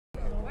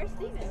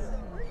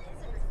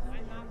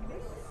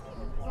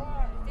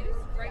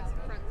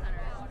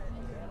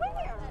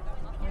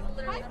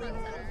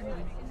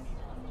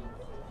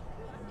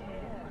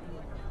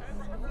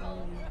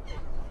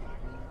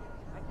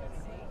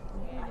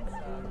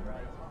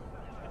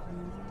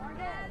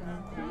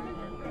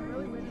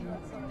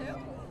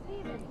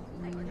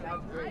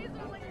That's great.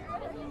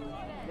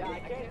 Yeah, I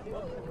can't do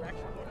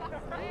direction.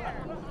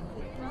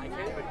 I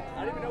can't even, I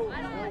don't even know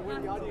where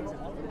the audience is.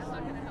 I'm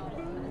not going to help. I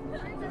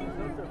don't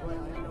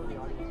know the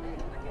audience.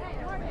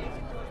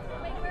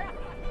 Wait, where?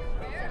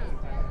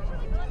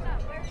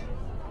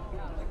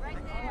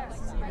 Right there.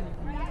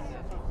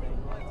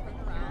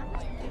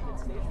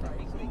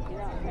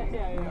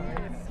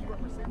 Yeah. See what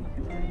we're saying.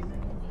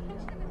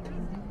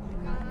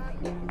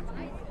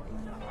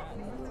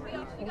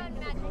 We got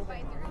magic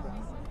binders.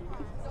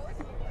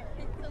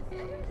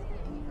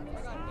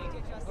 I got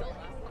HHS the last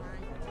time.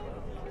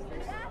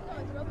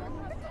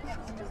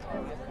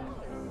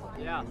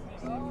 Yeah.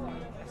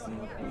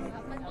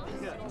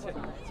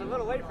 It's a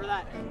little late for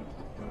that.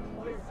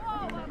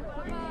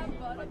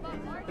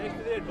 Thanks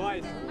for the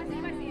advice.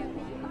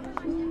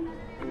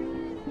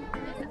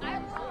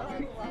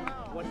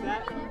 What's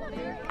that?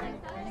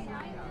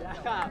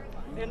 Yeah.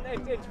 In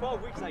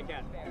 12 weeks I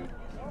can.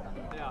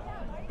 Yeah.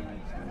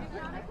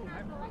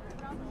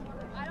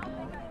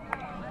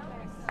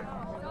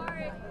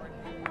 Sorry.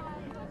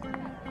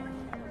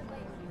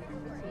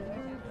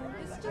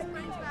 This just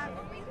brings back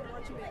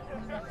watching it.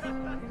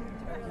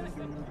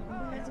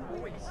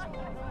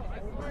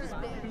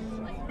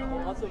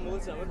 Also,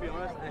 Melissa, I'm gonna be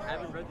honest, I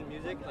haven't read the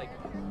music like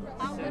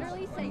I'll since.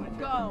 literally say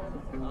go.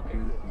 Okay.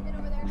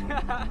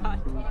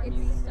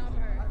 It's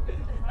summer.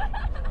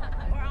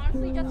 Or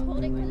honestly, just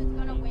hold it because it's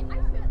gonna win.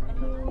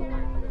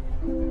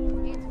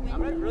 It's winter.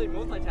 I'm not really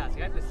multitasking. I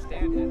have to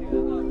stand and do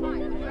that. Fine.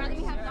 Would you rather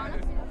we have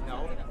donuts? No.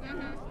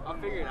 I'll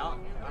figure it out.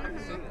 I don't have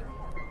to sing it.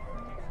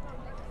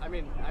 I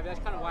mean, that's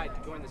kind of why I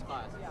joined this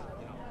class. You know.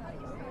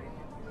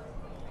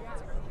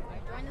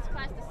 Join this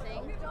class to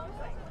sing.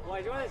 Well,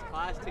 I joined this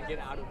class to get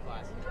out of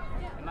class,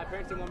 and my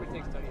parents didn't want me to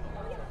take studies.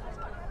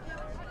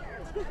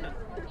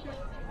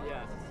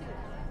 Yeah.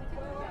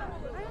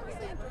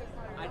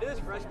 I did this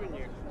freshman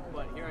year,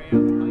 but here I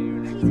am. All you do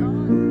next year.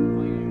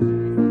 All you do.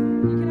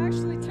 You can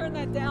actually turn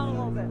that down a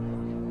little bit.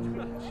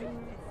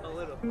 A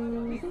little.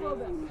 Just a little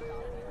bit.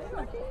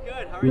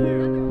 Good. How are you?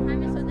 I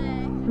miss a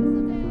day.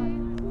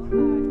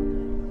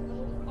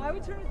 I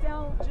would turn it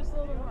down just a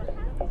little more.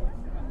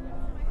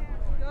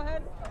 Go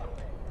ahead.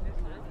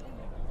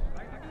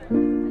 I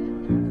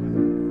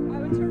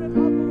would turn it up a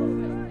little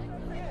bit.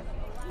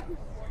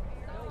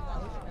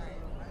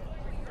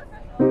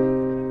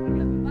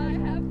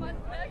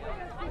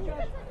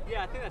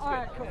 Yeah, I think that's All good.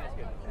 right, cool. Yeah,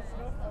 that's good.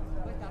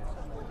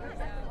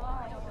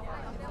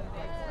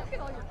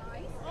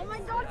 Oh my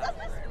God, that's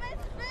Miss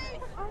Smith's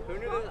face. Who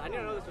knew this? I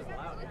didn't know this was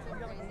loud.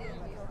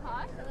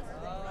 Huh?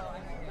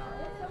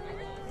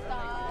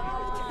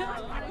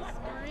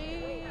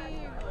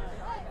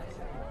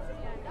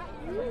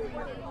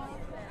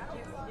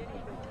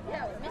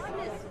 Yeah, Miss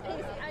Smith's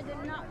face, I did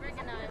not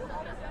recognize.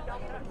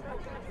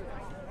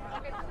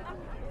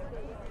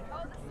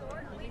 Oh, the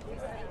sword? Wait, you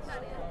sneak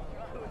that in.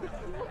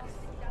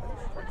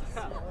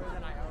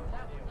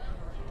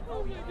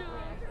 Oh my God.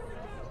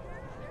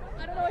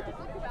 I don't know what to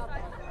think about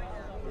that.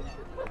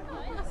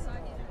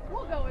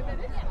 We'll go with it.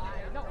 It's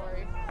fine. Don't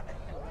worry.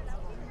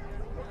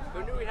 Who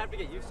knew we'd have to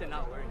get used to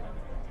not wearing them?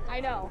 I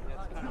know.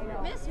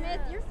 Miss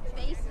Smith, your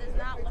face does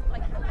not look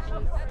like your face.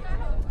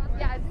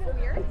 Yeah, isn't it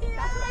weird?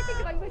 That's what I think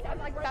about you. I'm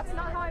like, that's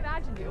not how I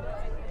imagined you.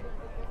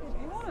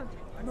 If you want to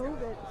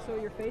move it so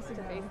your face is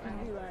down, you can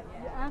do that.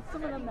 You ask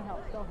some of them to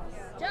help. They'll help.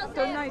 Joseph,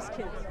 They're nice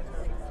kids.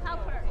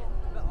 help her.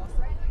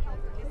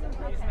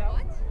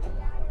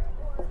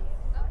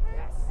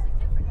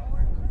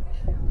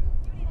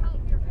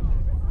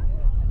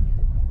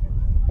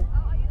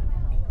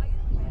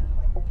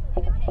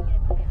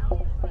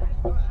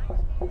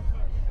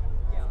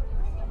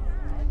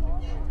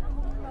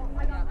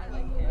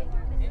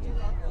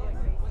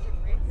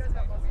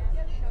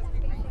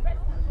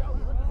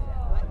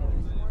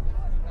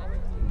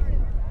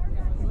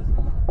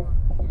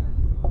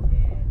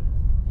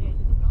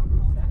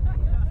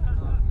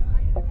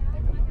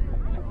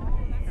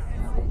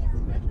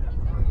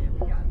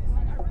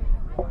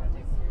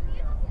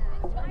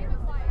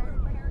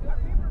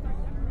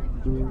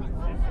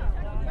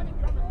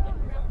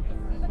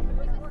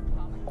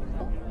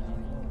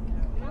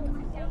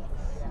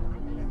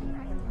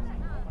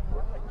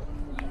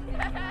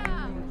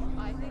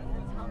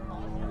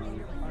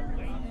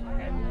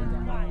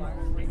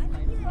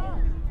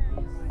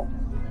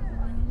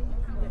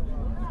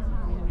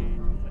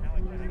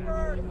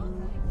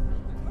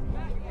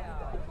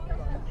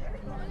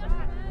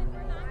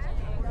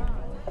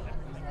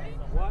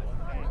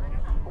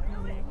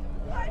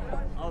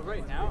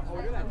 Right now? Oh,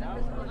 we're doing that now?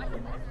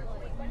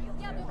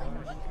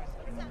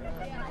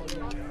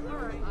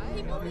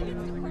 People think it's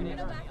Department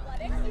of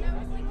Athletics, and I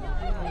was like, no,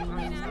 I'm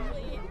an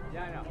athlete.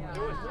 Yeah, I know. It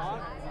was fun.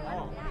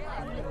 Oh.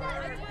 I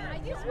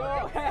do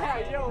Yo,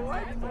 hey, yo,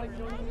 what?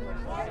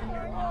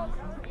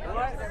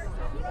 What?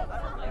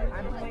 I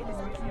haven't played this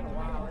music in a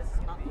while.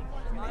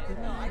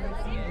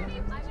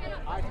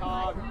 Hi,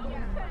 Tom.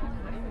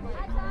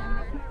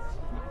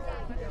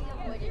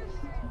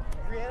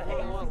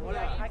 Really? What I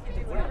can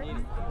do what do you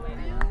need?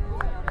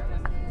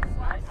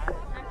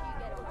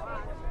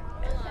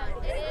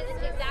 It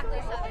is exactly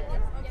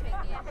 7.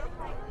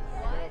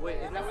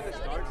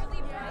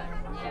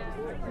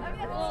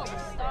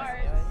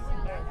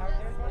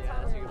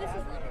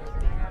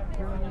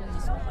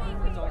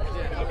 That's all I can do.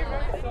 Okay.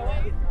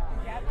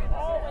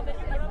 Oh, and then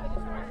you put up the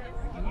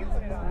description. You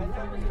put it on.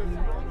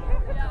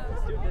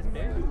 Dude, this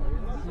band.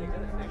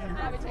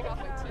 I would take off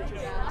my teacher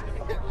hat.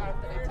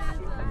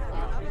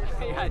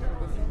 Yeah.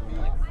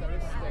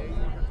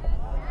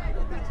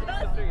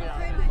 Let's figure it out.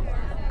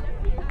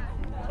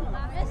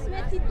 Miss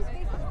Smith, people's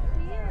faces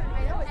clear. I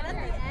know, and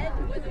at the end,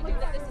 when they do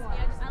that, this is the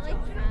end. I like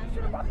that.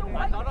 I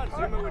thought on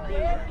Zoom it would be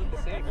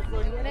the same.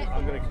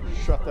 I'm gonna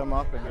shut them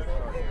up and get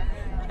started.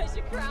 I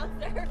should crowd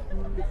surf.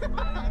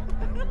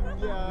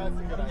 Yeah, that's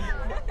a good idea.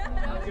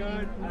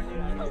 Good.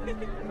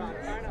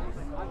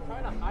 I'm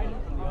trying to hide it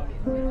from the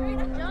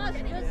audience. Josh,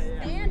 just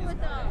stand with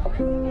them.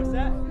 What's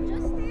that?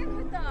 Just stand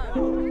with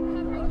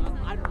them.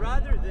 I'd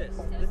rather this.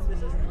 This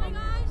is Oh my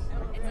gosh,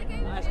 it's like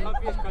as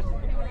comfy as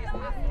questions.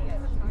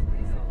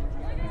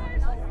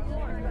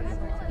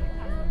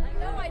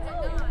 No, I did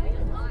not. I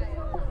just lied.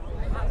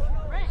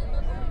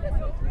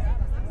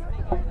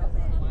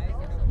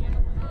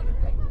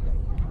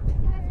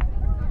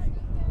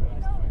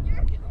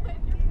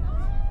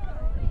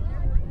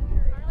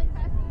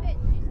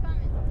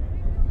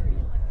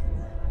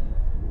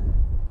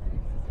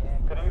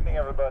 Good evening,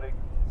 everybody.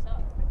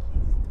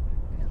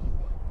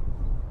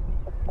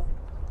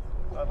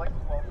 I'd like to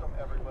welcome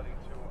everybody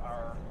to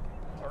our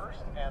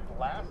first and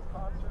last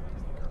concert of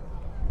the year.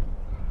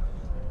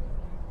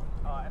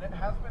 And it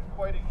has been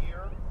quite a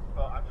year,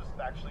 but I'm just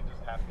happy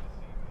to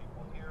see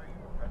people here.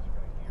 You guys are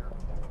going to hear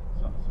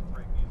some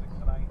great music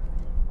tonight.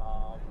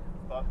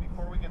 But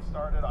before we get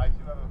started, I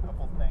do have a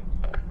couple thank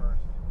yous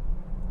first.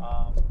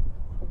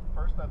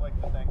 First, I'd like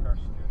to thank our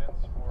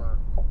students for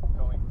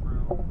going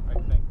through, I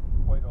think,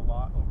 quite a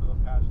lot over the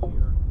past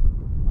year,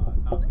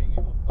 not being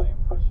able to play in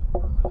person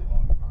for a really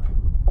long time.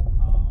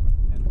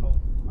 And both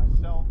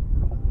myself,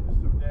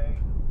 Ms. O'Day,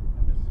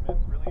 and Ms.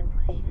 Smith really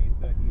appreciate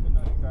that even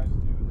though you guys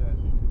knew that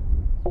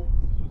this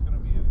was going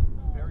to be a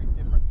very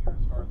different year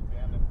as far as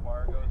band and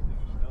choir goes, that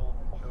you still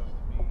chose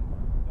to be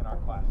in our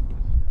classes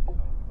this year. So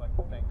we'd like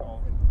to thank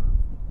all of you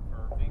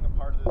for being a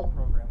part of this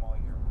program all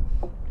year.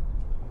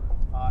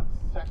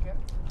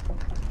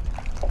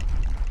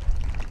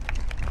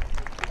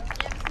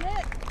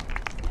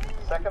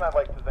 Second, I'd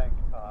like to thank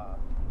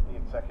the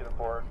executive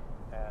board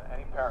and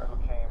any parent who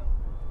came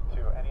to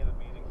any of the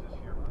meetings this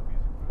year for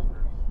Music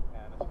Boosters,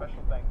 and a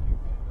special thank you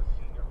to the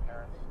senior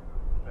parents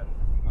who've been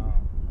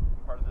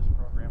part of this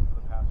program for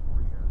the past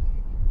 4 years.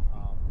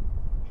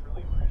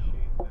 Truly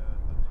appreciate the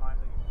time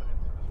that you put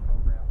into this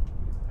program,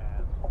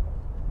 and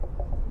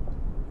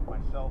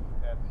myself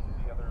and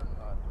the other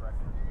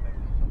directors, thank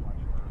you so much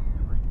for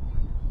your great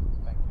years.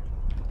 Thank you.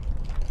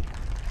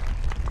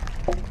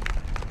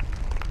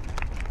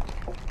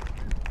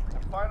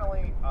 And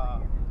finally,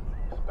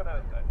 it's been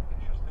an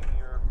interesting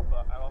year,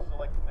 but I'd also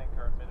like to thank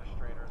our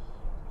administrators,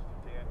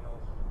 Mr.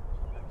 Daniels,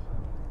 Mr.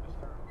 Dixon,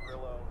 Mr.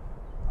 Grillo,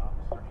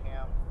 Mr.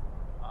 Ham,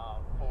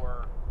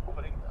 for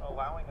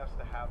allowing us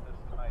to have this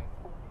tonight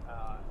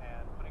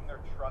and putting their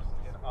trust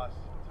in us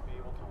to be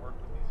able to work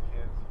with these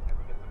kids and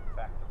to get them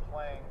back to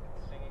playing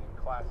and singing in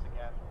class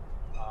again.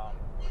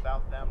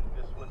 Without them,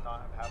 this would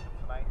not have happened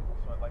tonight.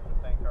 So I'd like to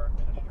thank our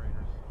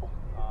administrators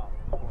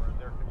for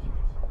their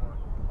continued support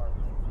of our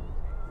movement.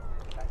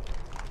 Thank you.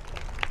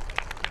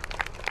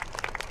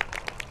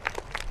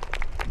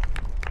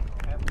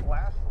 And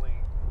lastly,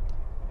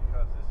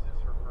 because this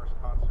is her first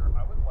concert,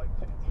 I would like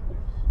to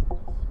introduce Ms.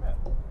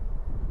 Smith,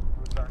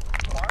 who is our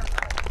choir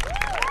director.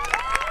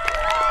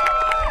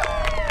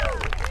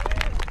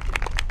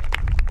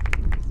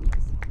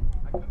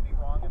 I could be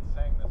wrong in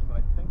saying this, but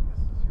I think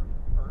this is your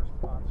first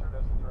concert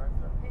as a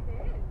director. It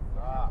is.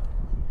 Ah.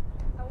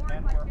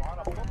 And we're on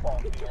a football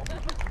field.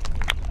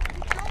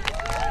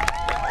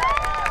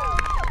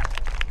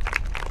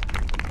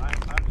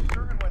 I'm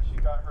certain when she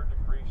got her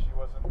degree, she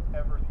wasn't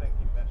ever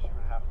thinking that she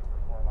would have to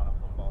perform on a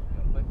football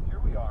field. But here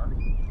we are.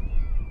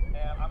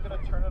 And I'm going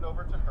to turn it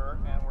over to her,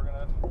 and we're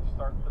going to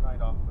start the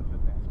night off with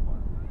advanced choir.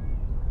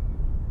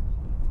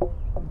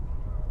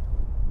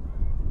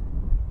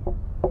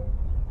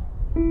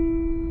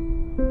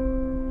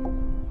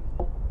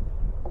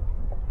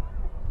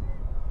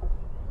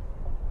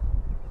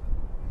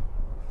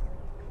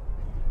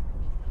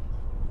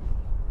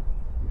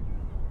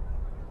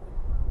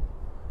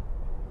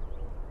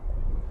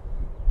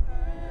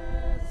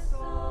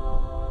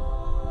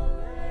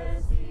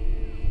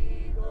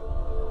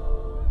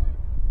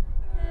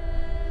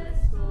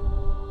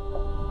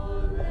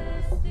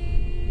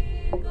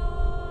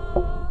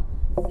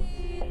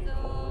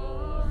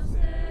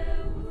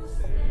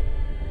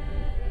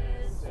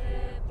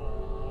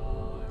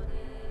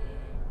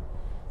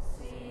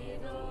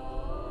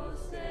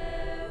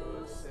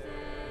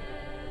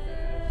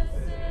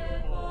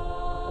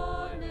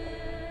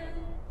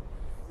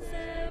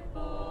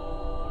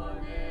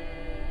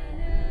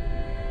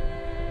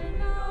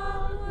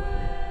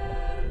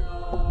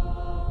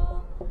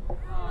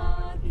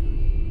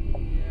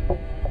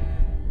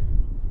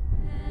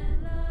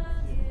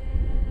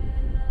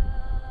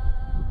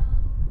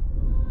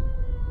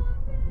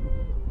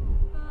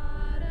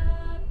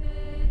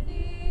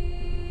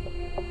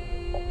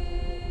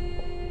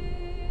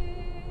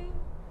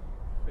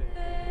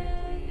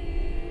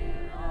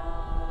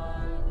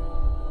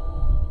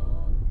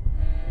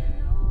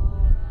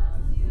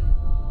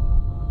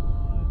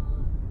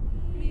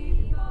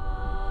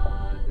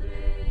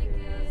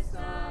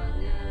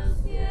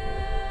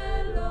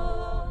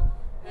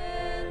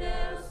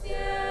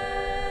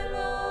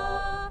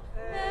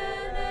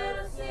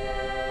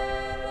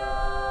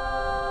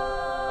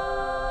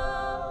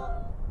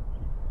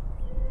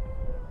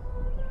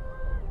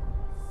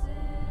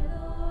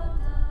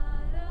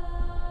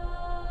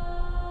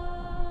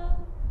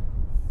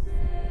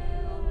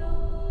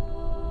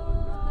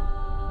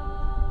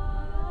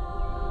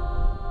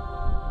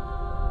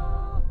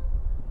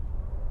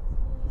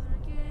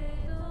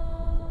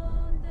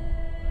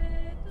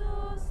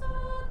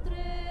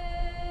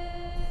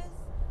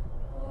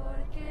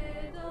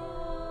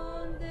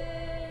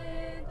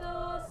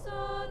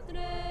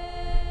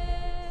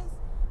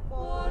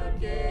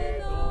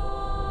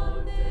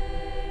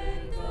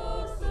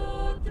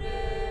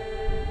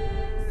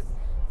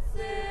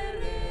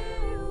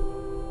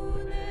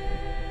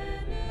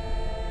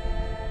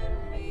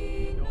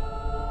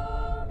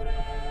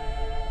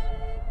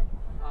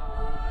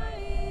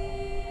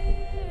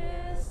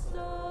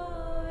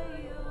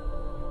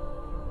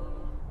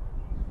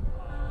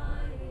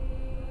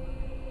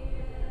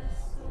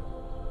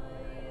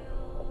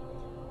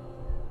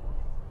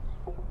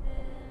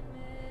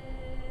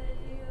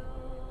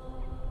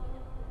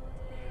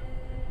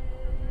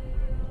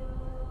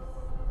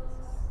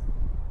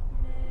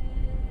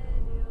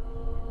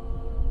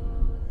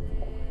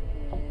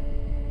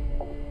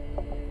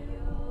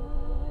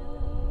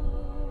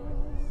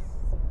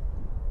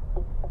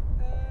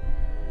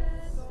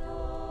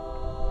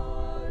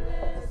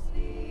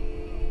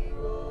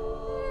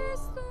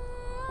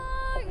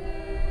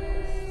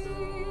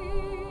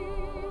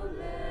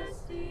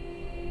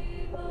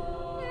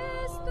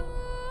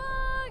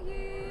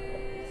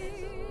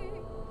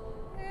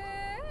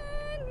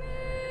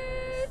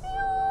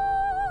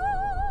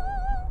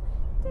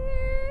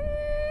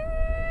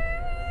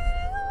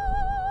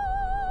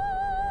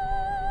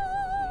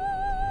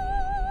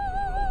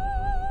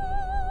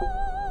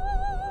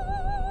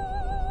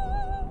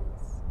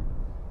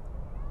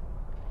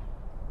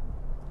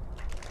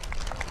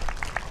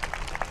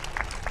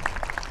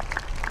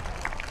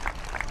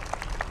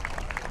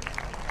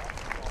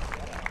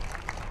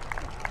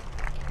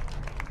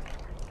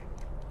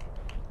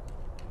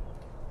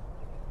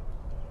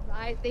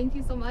 right, thank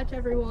you so much,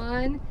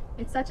 everyone.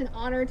 It's such an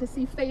honor to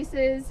see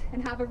faces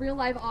and have a real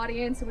live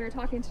audience. And we were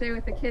talking today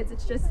with the kids.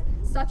 It's just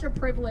such a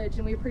privilege,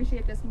 and we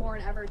appreciate this more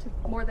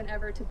than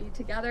ever to be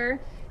together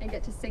and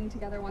get to sing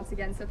together once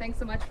again. So thanks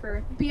so much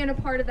for being a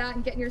part of that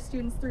and getting your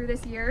students through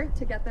this year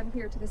to get them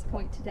here to this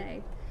point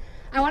today.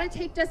 I want to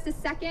take just a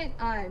second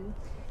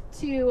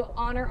to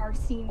honor our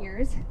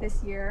seniors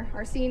this year.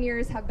 Our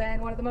seniors have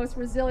been one of the most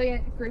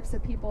resilient groups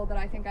of people that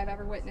I think I've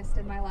ever witnessed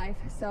in my life.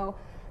 So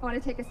I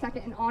want to take a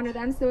second and honor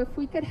them. So if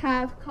we could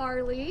have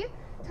Carly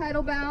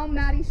Teitelbaum,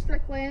 Maddie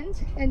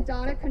Strickland, and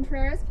Donna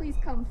Contreras please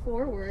come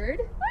forward.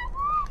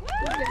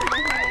 Give them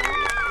a hand.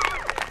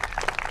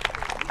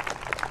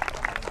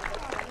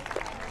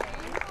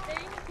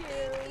 Thank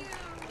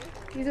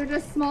you. These are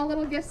just small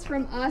little gifts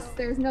from us.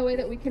 There's no way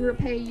that we can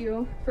repay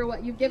you for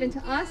what you've given to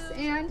us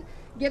and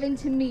given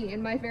to me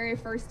in my very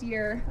first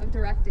year of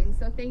directing.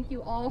 So thank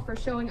you all for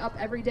showing up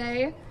every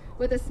day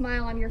with a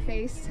smile on your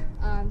face,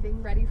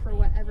 being ready for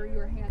whatever you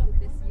are handed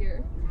this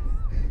year.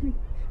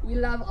 We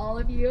love all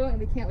of you, and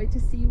we can't wait to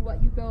see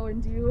what you go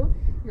and do.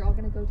 You're all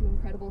going to go do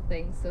incredible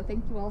things. So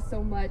thank you all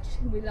so much.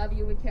 We love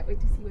you. We can't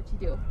wait to see what you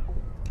do.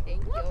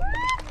 Thank you.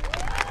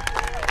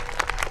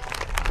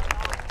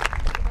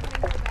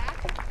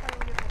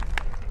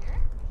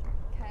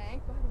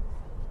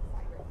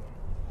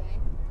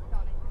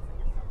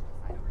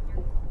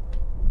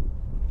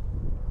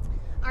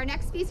 Our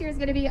next piece here is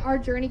going to be Our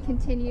Journey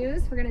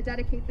Continues. We're going to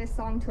dedicate this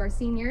song to our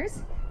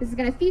seniors. This is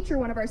going to feature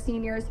one of our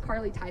seniors,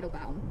 Carly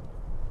Teitelbaum.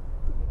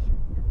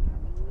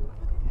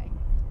 Okay.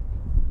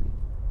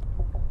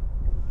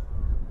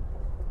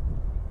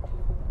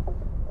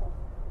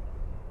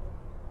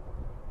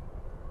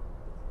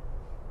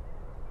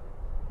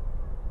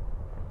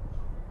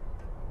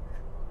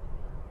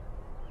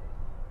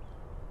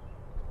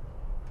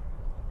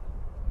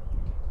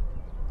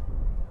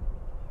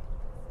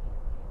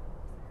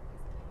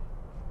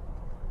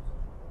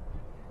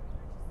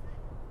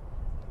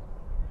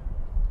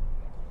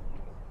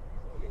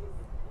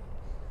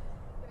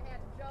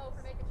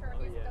 For making sure our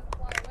music doesn't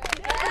fly away.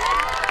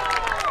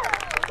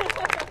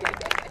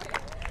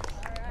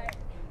 All right.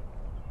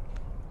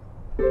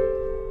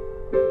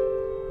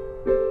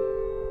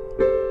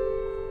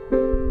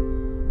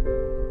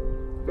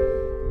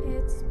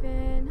 It's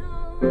been a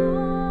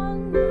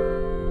long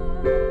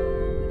road,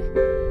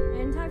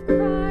 and I've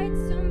cried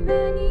so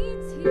many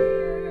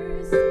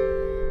tears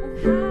of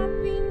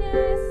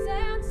happiness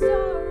and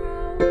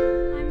sorrow.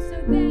 I'm so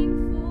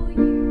thankful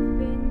you've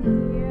been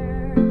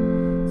here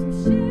to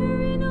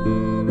share in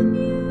all the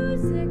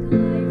music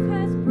life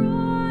has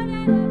brought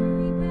at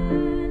every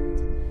bend.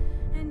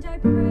 And I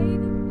pray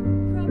the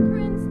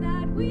footprints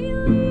that we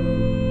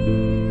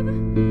leave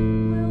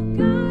will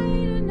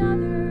guide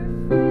another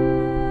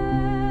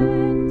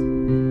friend.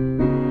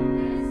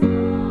 This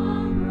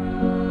long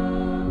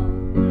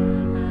road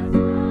that has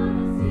brought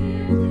us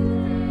here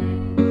today,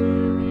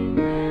 sharing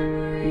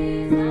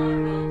memories, our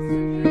hopes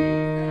and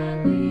dreams that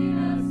lead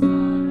us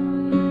on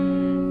our way.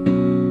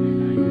 And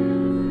I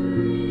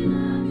never in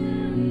a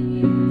million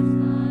years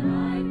thought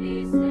I'd be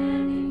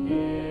standing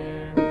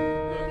here,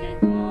 looking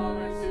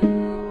forward to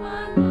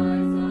one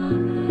more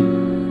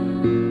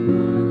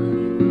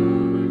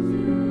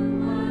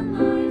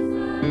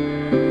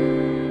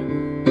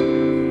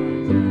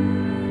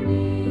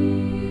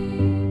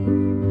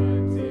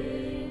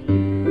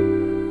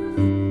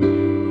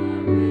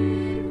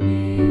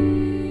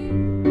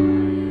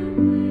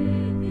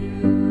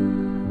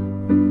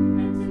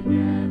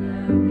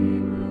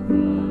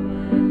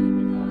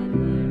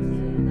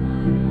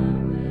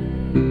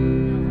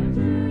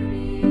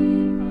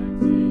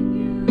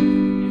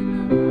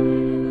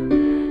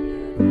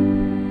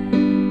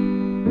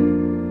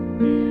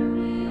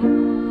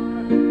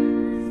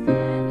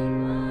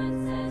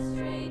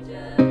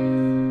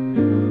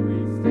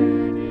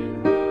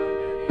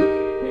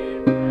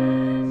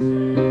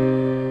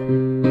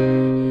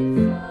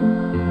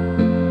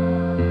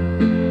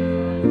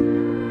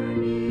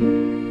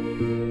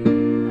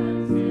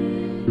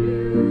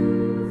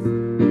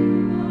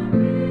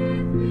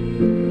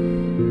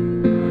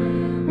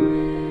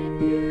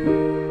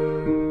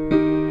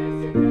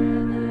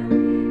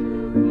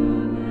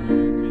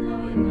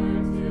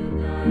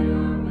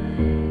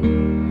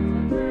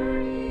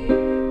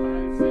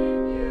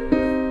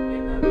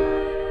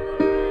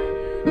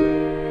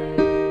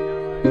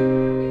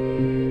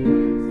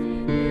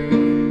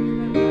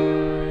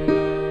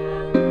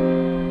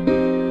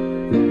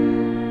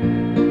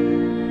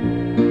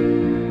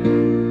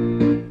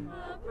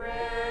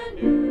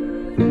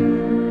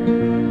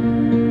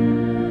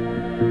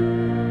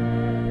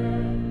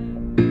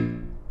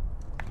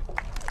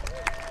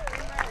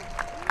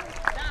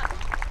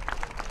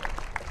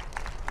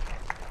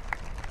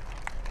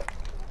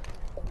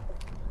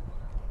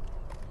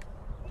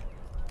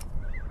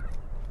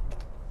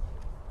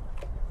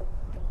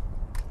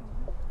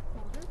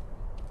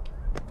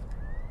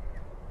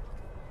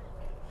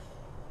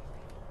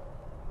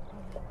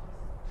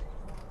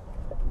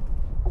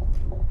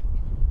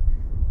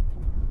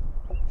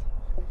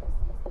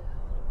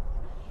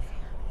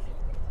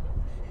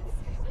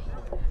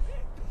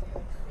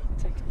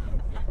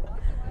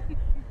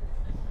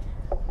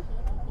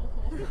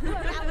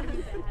That would be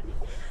bad.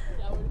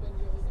 That would have been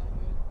really not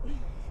good.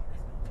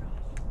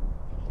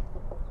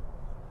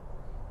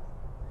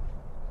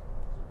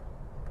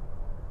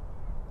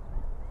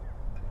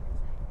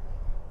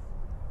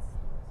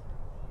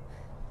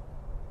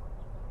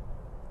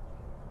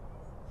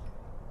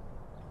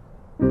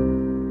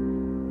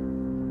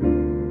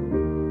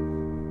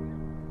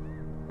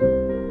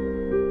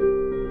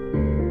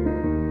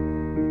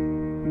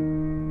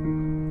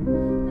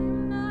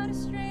 I'm not a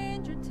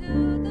stranger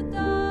to the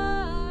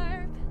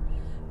dark.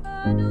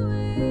 Run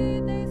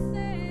away, they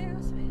say,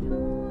 'cause we don't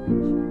want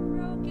your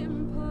broken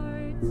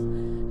parts.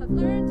 I've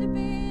learned to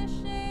be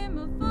ashamed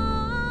of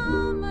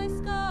all my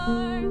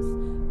scars.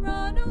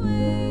 Run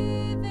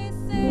away, they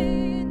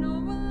say, no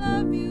one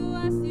love you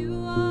as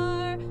you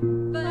are.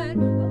 But I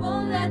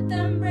won't let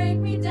them break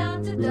me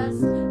down to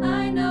dust.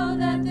 I know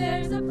that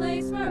there's a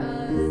place for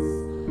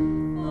us,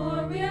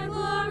 for we are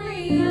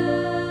glorious.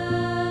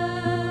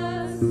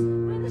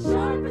 When the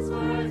sharpest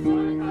words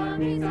wanna cut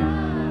me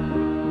down,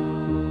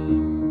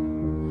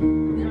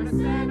 gonna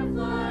send a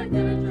flood,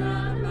 gonna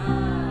drown 'em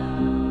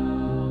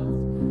out.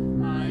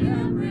 I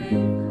am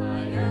brave,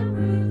 I am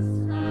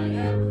bruised, I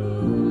am who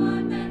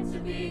I'm meant to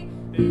be.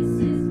 This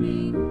is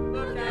me,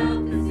 look out,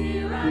 'cause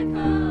here I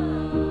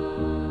come.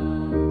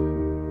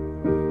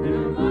 And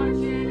I'm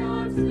marching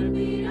on to the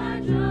beat I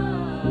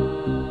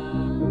drum.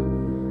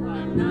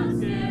 I'm not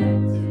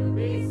scared to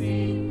be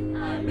seen,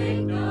 I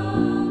make no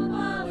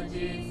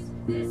apologies.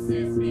 This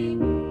is me.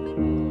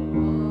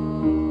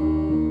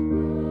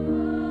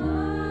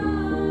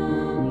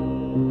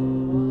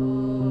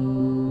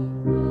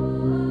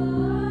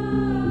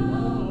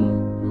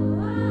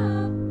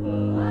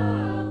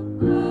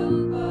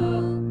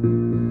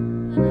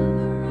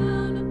 Another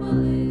round of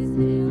bullets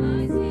hit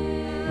my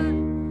skin.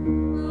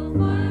 We'll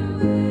fire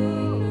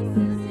away, this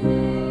is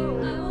it.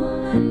 I won't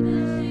let the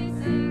shake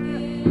sink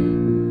in.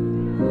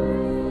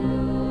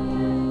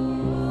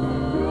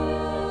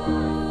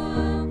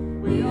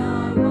 We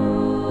are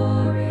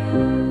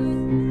warriors.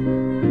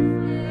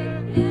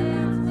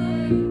 Yeah,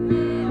 take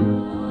it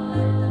all.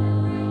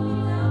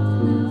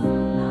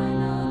 I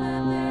know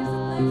that there's a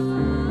place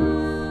for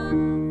us,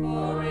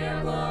 for we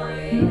are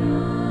glorious.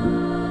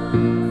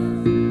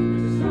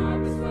 The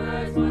sharpest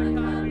words wanna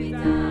cut me down.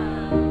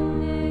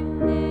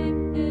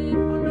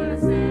 I'm gonna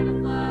send a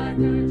flood,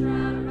 gonna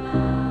drown 'em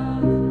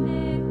out.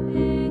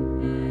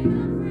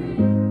 I'm free,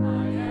 I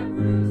am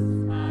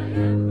bruised, I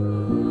am who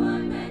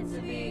I'm meant to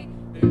be.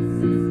 This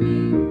is me,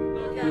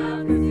 look out,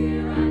 'cause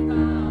here I come.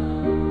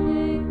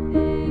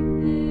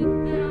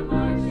 And I'm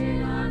marching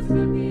on to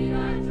the beat I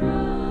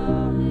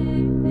drum.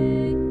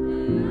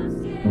 I'm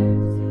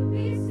scared to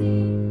be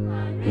seen, I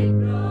make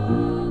no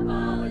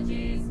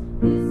apologies.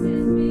 This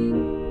is me.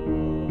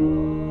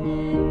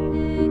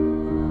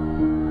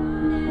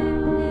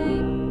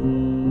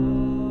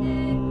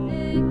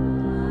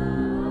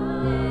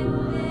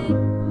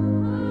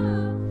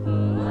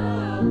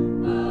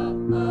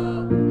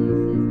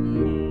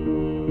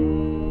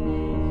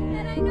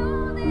 And I know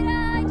that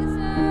I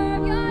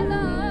deserve your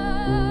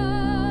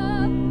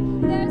love.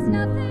 There's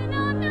nothing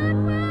I'm not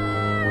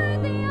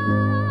worthy of.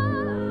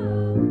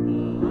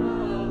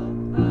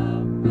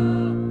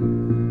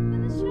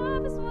 And the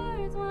sharpest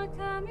words won't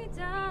cut me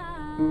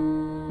down.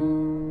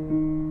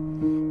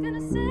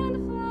 Gonna send a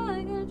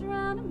flood, gonna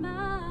drown 'em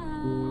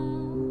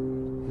out.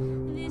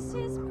 This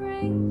is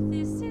brave,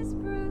 this is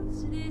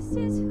bruised, this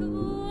is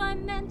who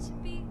I'm meant to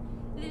be.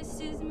 This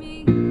is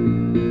me.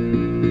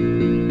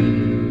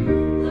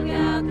 Look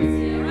out, 'cause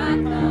here I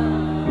come.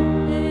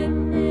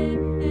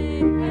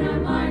 And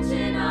I'm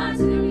marching on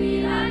to the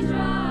beat I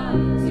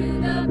drum. To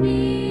the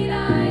beat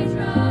I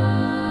drum.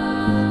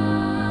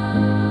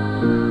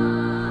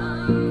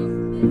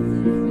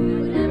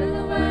 Whenever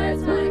the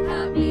words wanna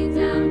cut me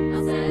down,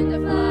 I'll send a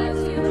flood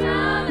to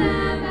drown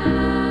them out.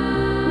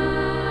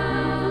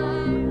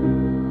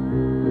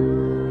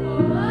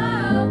 Oh,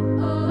 oh,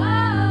 oh,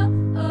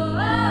 oh,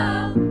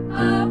 oh,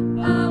 oh,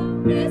 oh,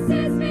 this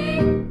is me.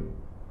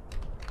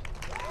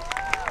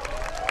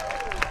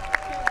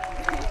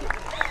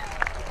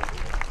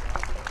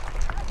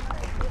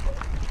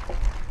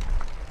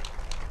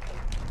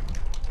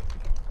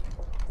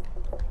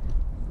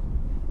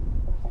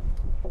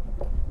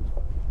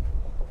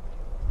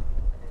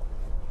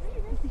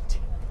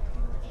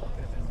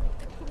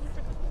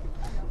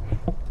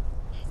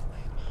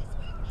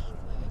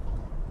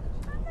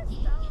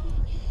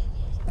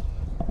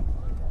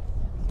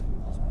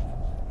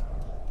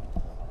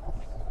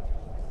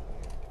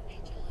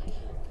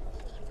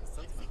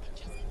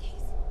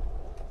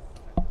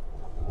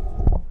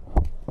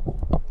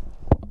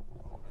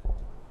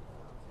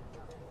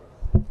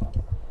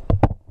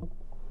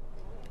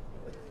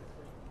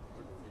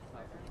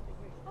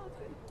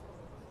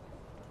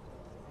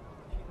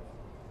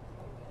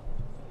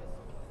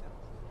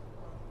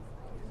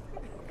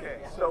 Okay,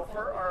 so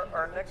for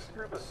our next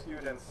group of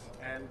students,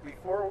 and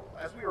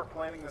as we were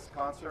planning this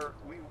concert,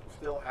 we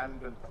still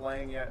hadn't been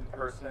playing yet in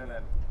person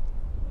and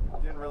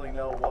didn't really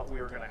know what we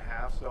were going to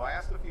have. So I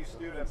asked a few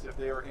students if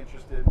they were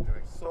interested in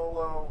doing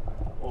solo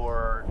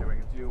or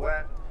doing a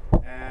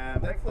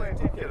And thankfully I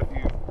did get a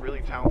few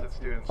really talented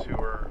students who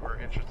are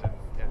interested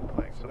in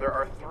playing. So there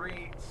are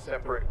 3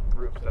 separate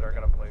groups that are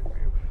going to play for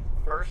you.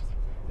 First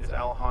is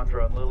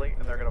Alejandra and Lily,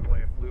 and they're going to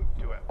play a flute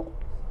duet.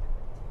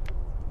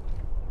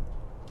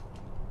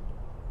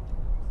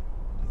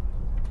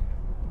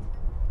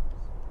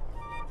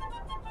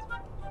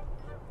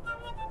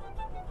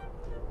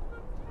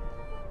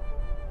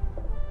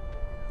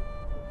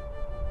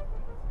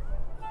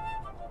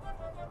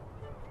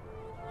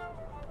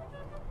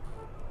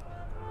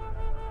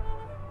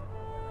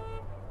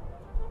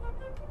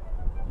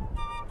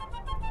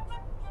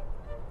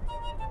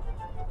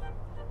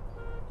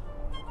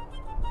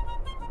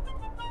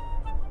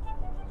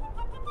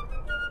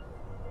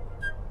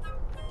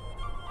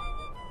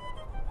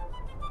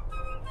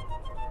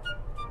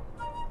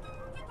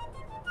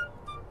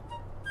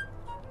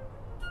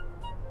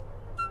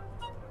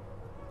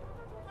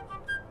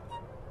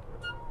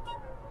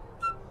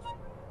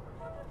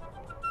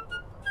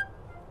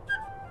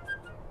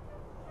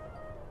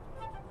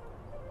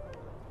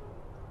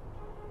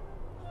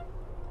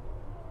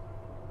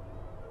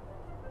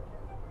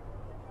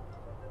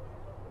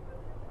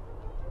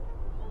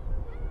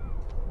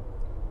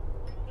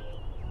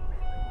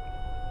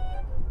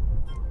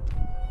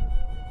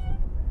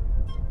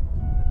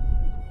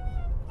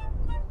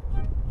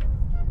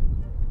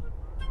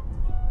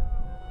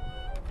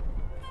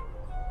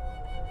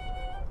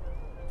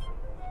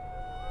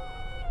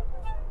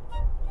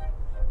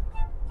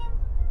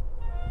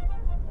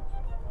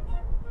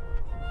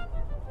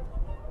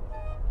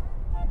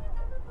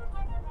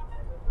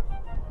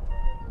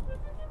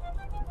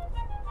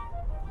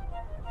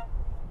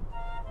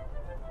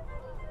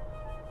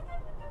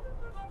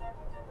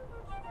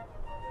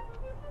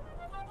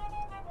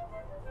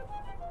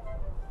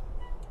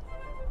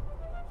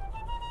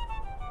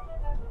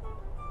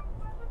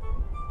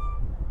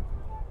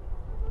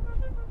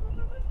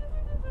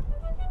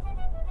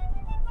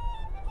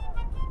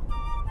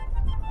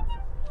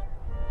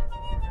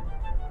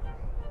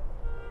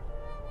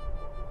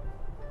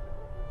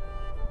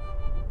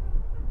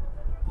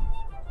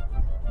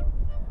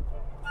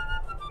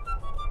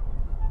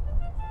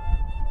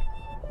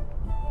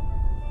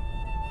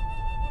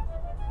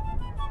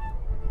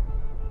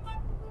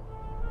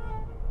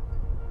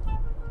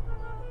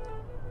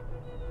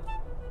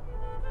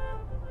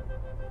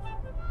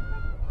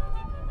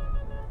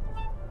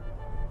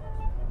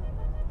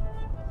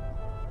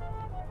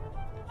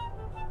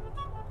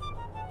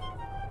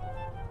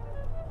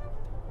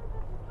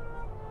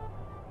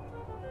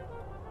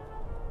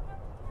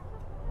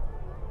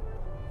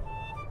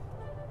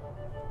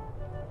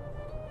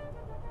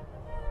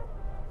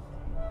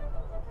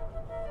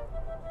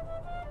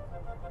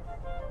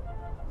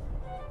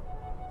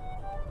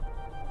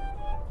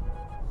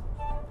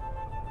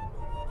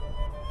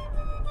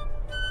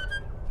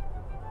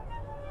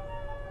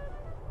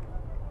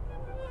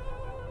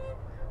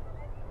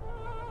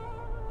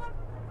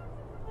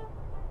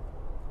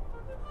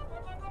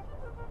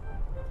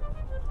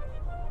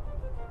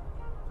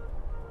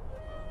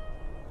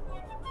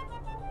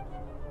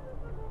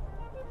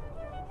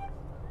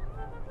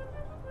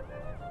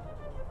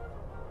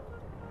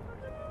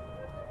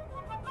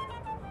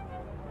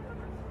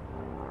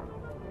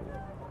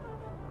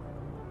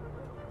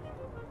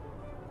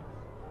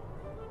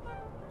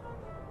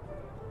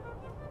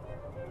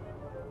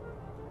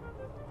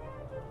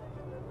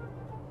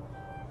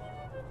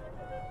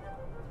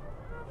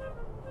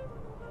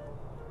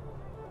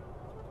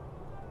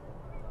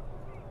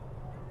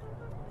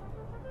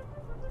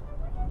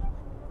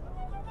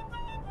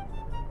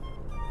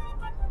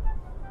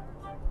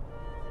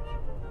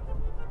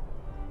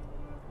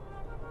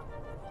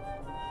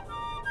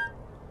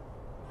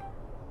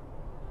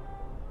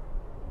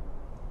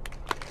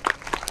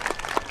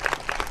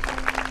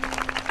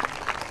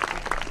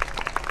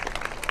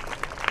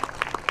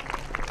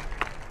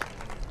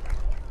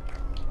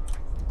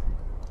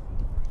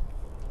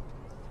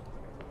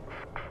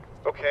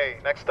 Okay,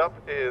 next up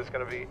is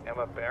going to be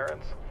Emma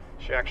Behrens.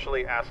 She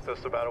actually asked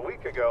us about a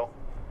week ago,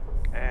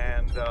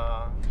 and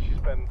she's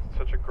been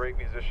such a great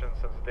musician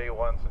since day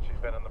one, since she's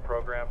been in the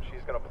program.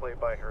 She's going to play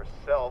by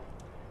herself.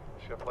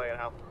 She's going to play an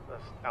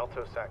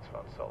alto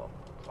saxophone solo,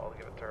 so I'll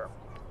give it to her.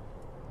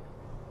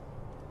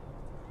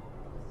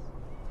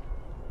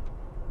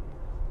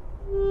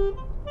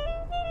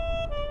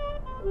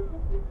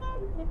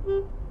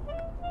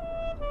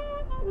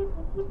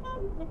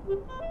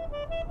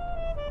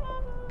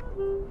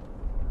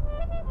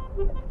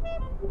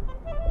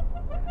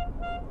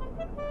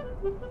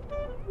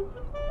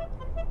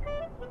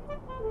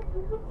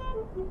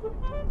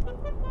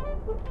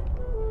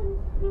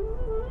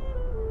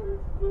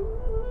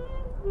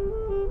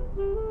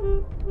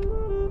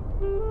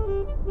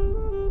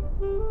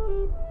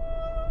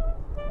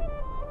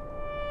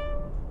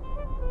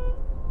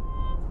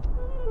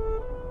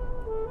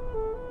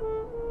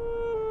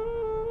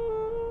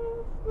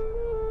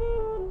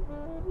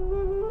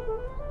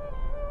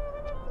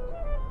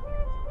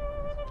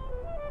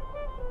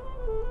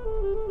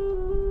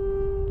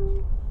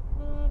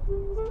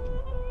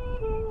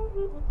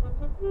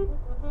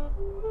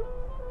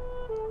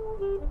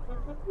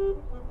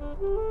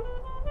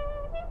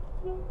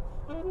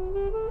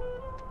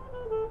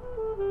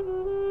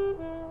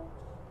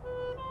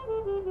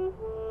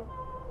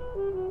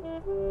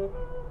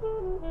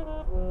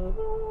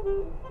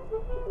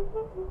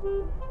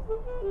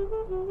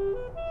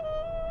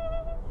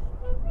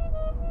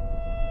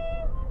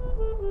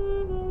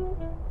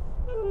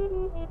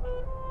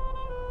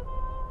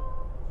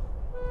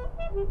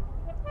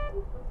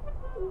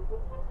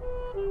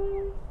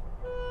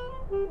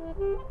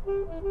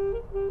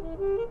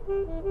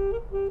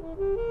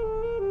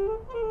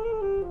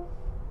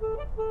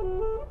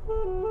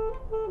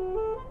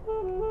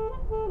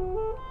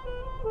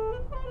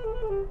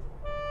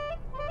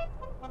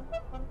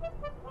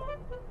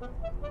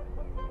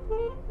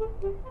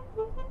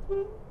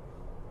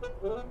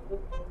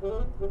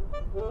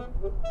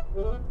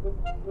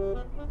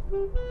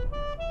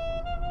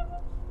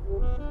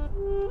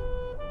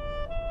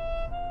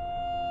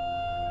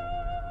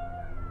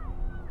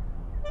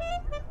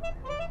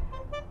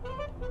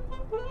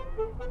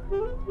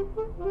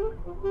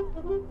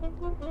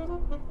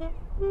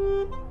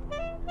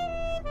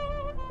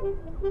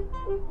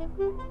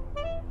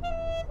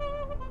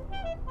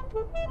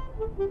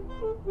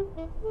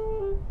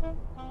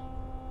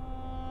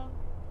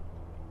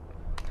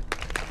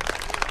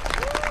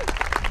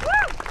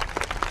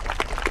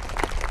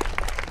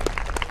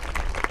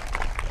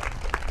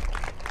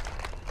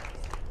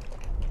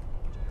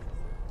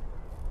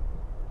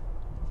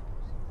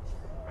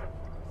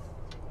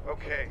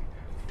 Okay,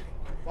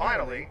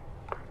 finally,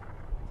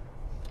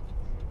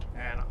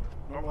 and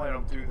normally I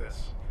don't do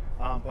this,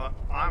 but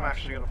I'm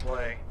actually going to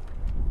play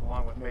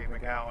along with Mae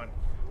McGowan.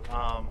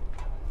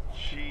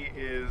 She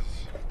is,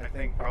 I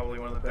think, probably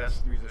one of the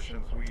best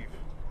musicians we've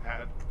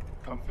had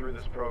come through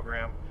this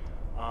program.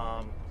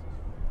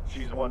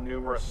 She's won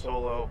numerous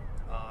solo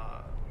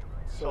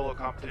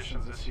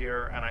competitions this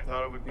year, and I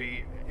thought it would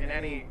be, in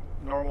any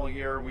normal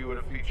year, we would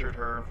have featured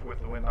her with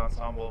the Wind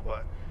Ensemble,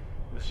 but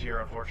this year,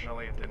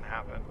 unfortunately, it didn't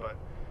happen. But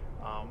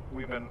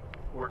we've been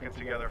working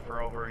together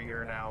for over a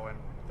year now, and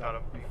thought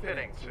it'd be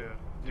fitting to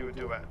do a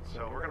duet.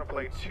 So we're going to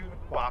play 2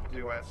 bop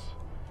duets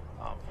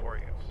for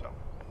you. So.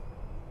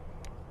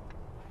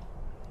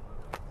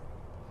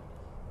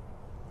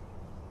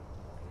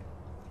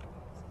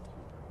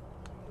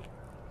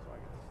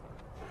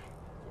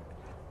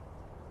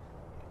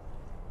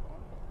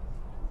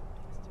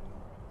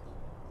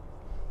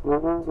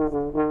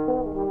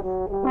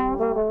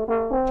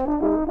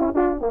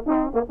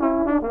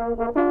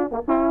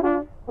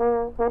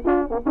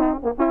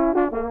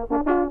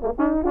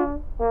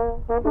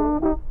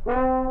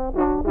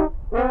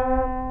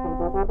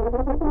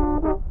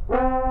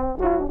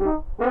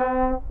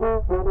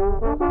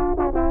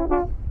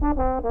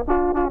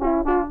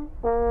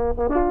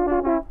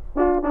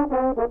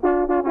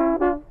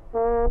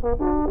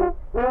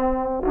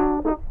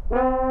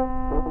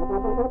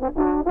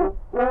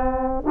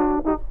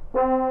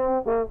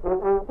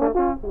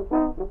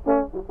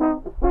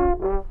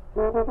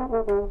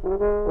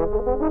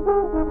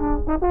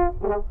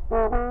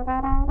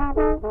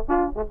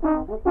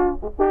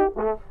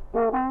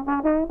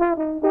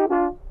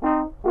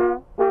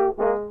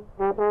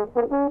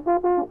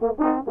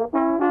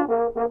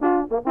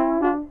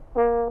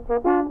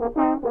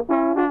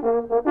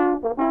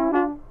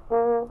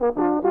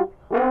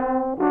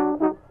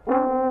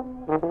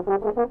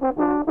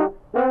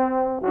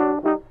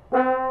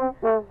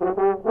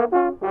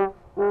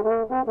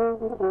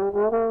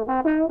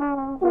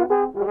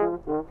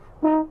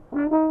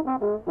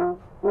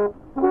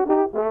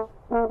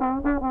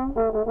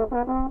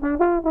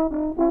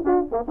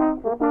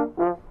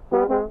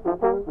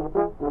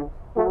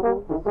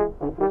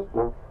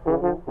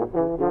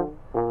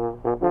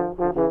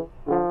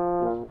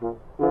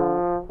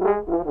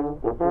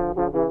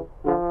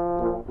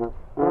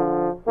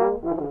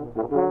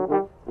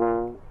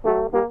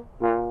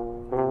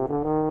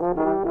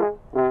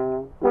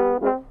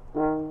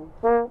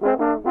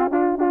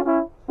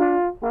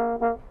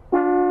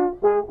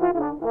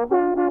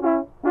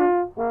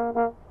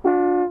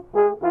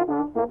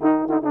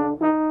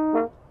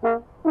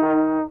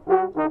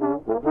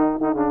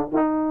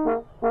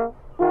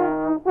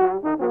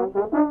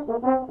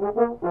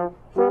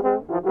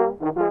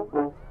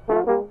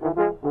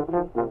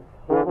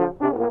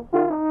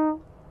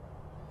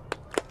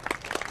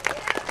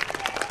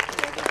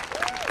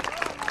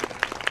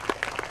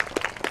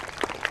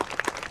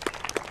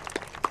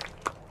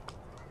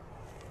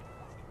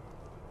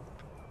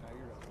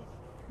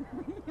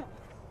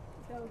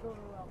 That was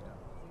overwhelming.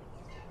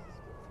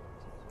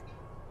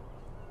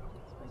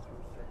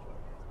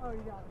 Oh,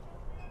 you got it.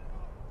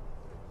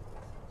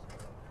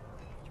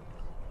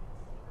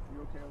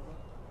 You okay with that?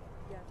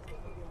 Yes.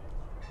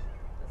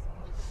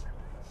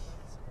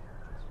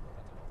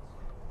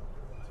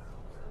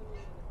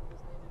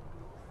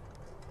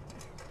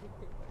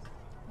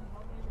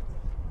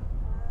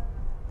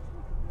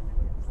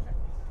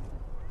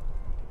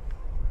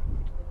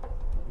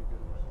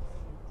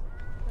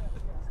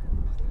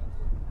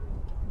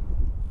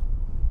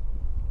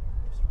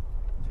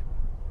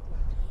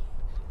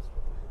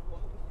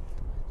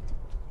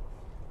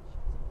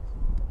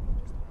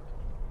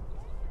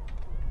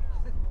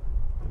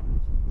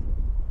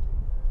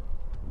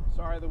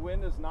 Sorry, the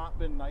wind has not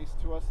been nice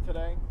to us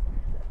today,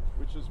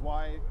 which is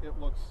why it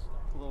looks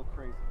a little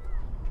crazy.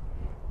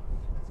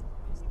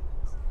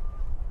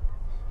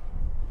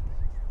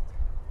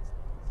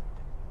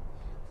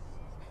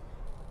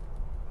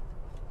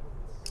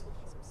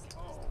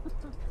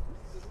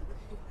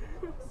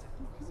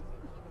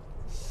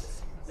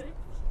 Thanks.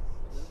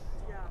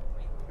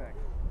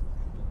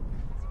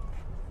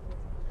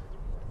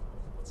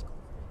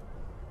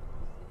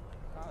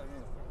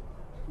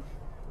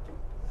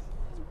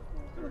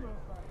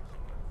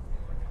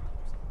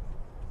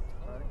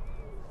 Ready?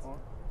 1,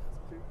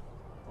 2,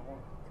 1,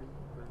 2,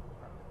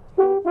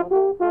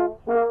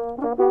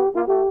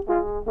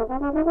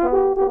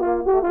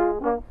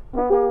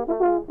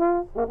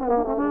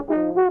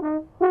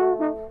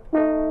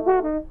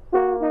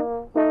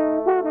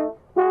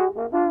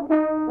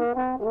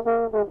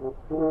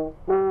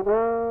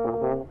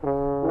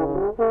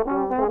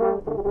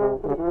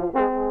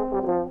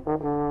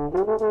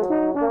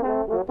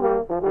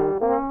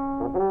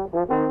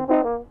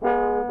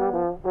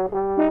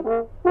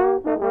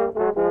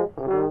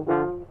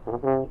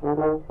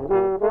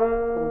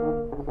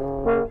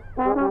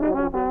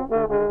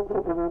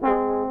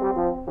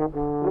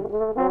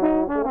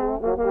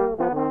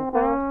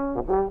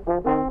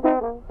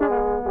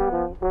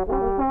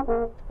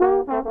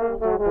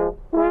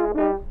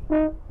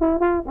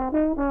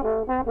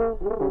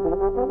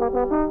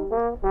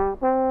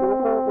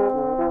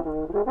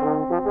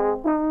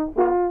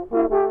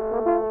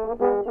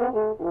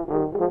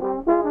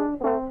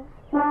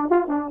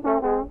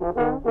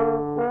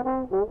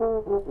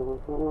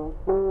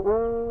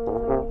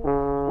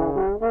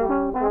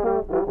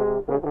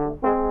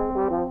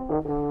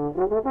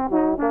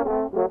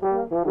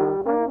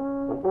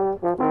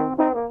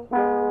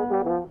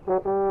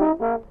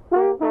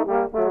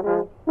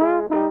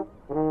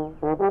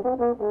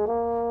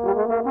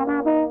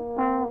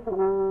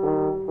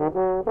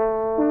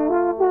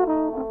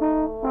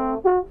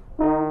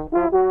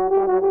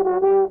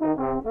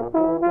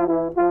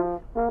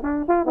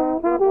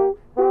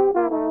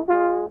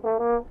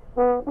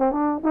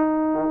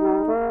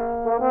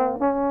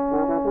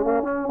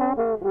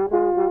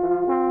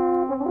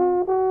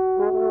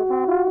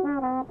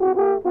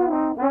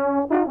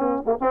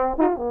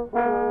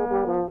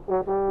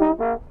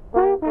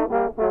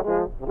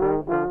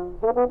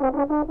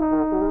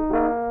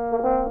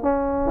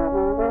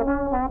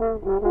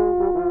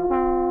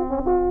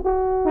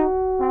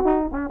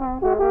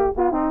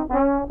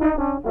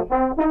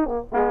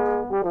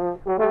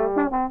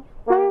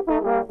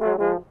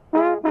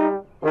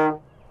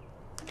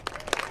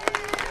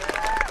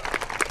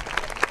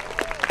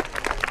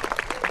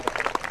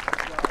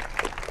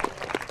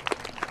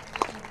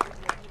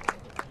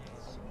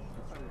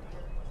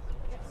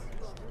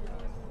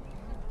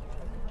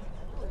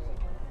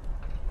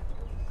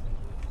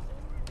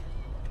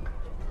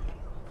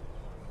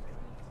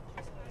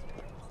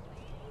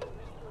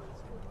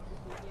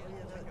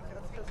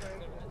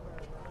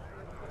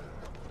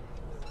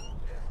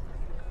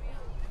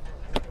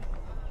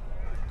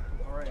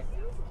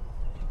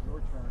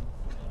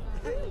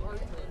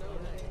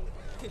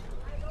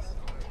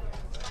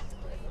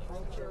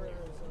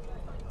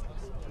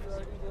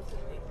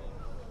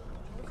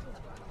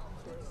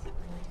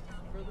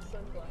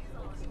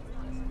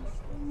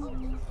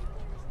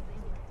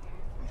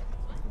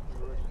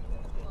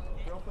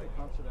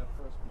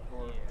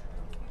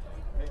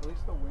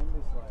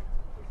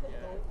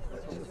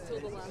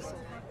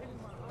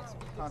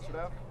 Concert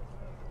F.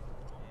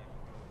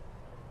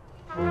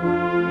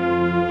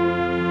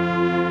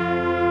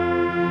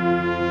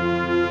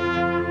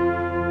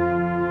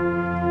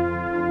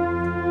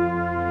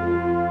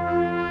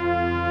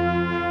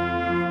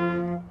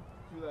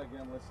 Do that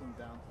again, listen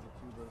down to the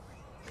tubas.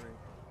 3,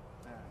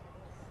 and.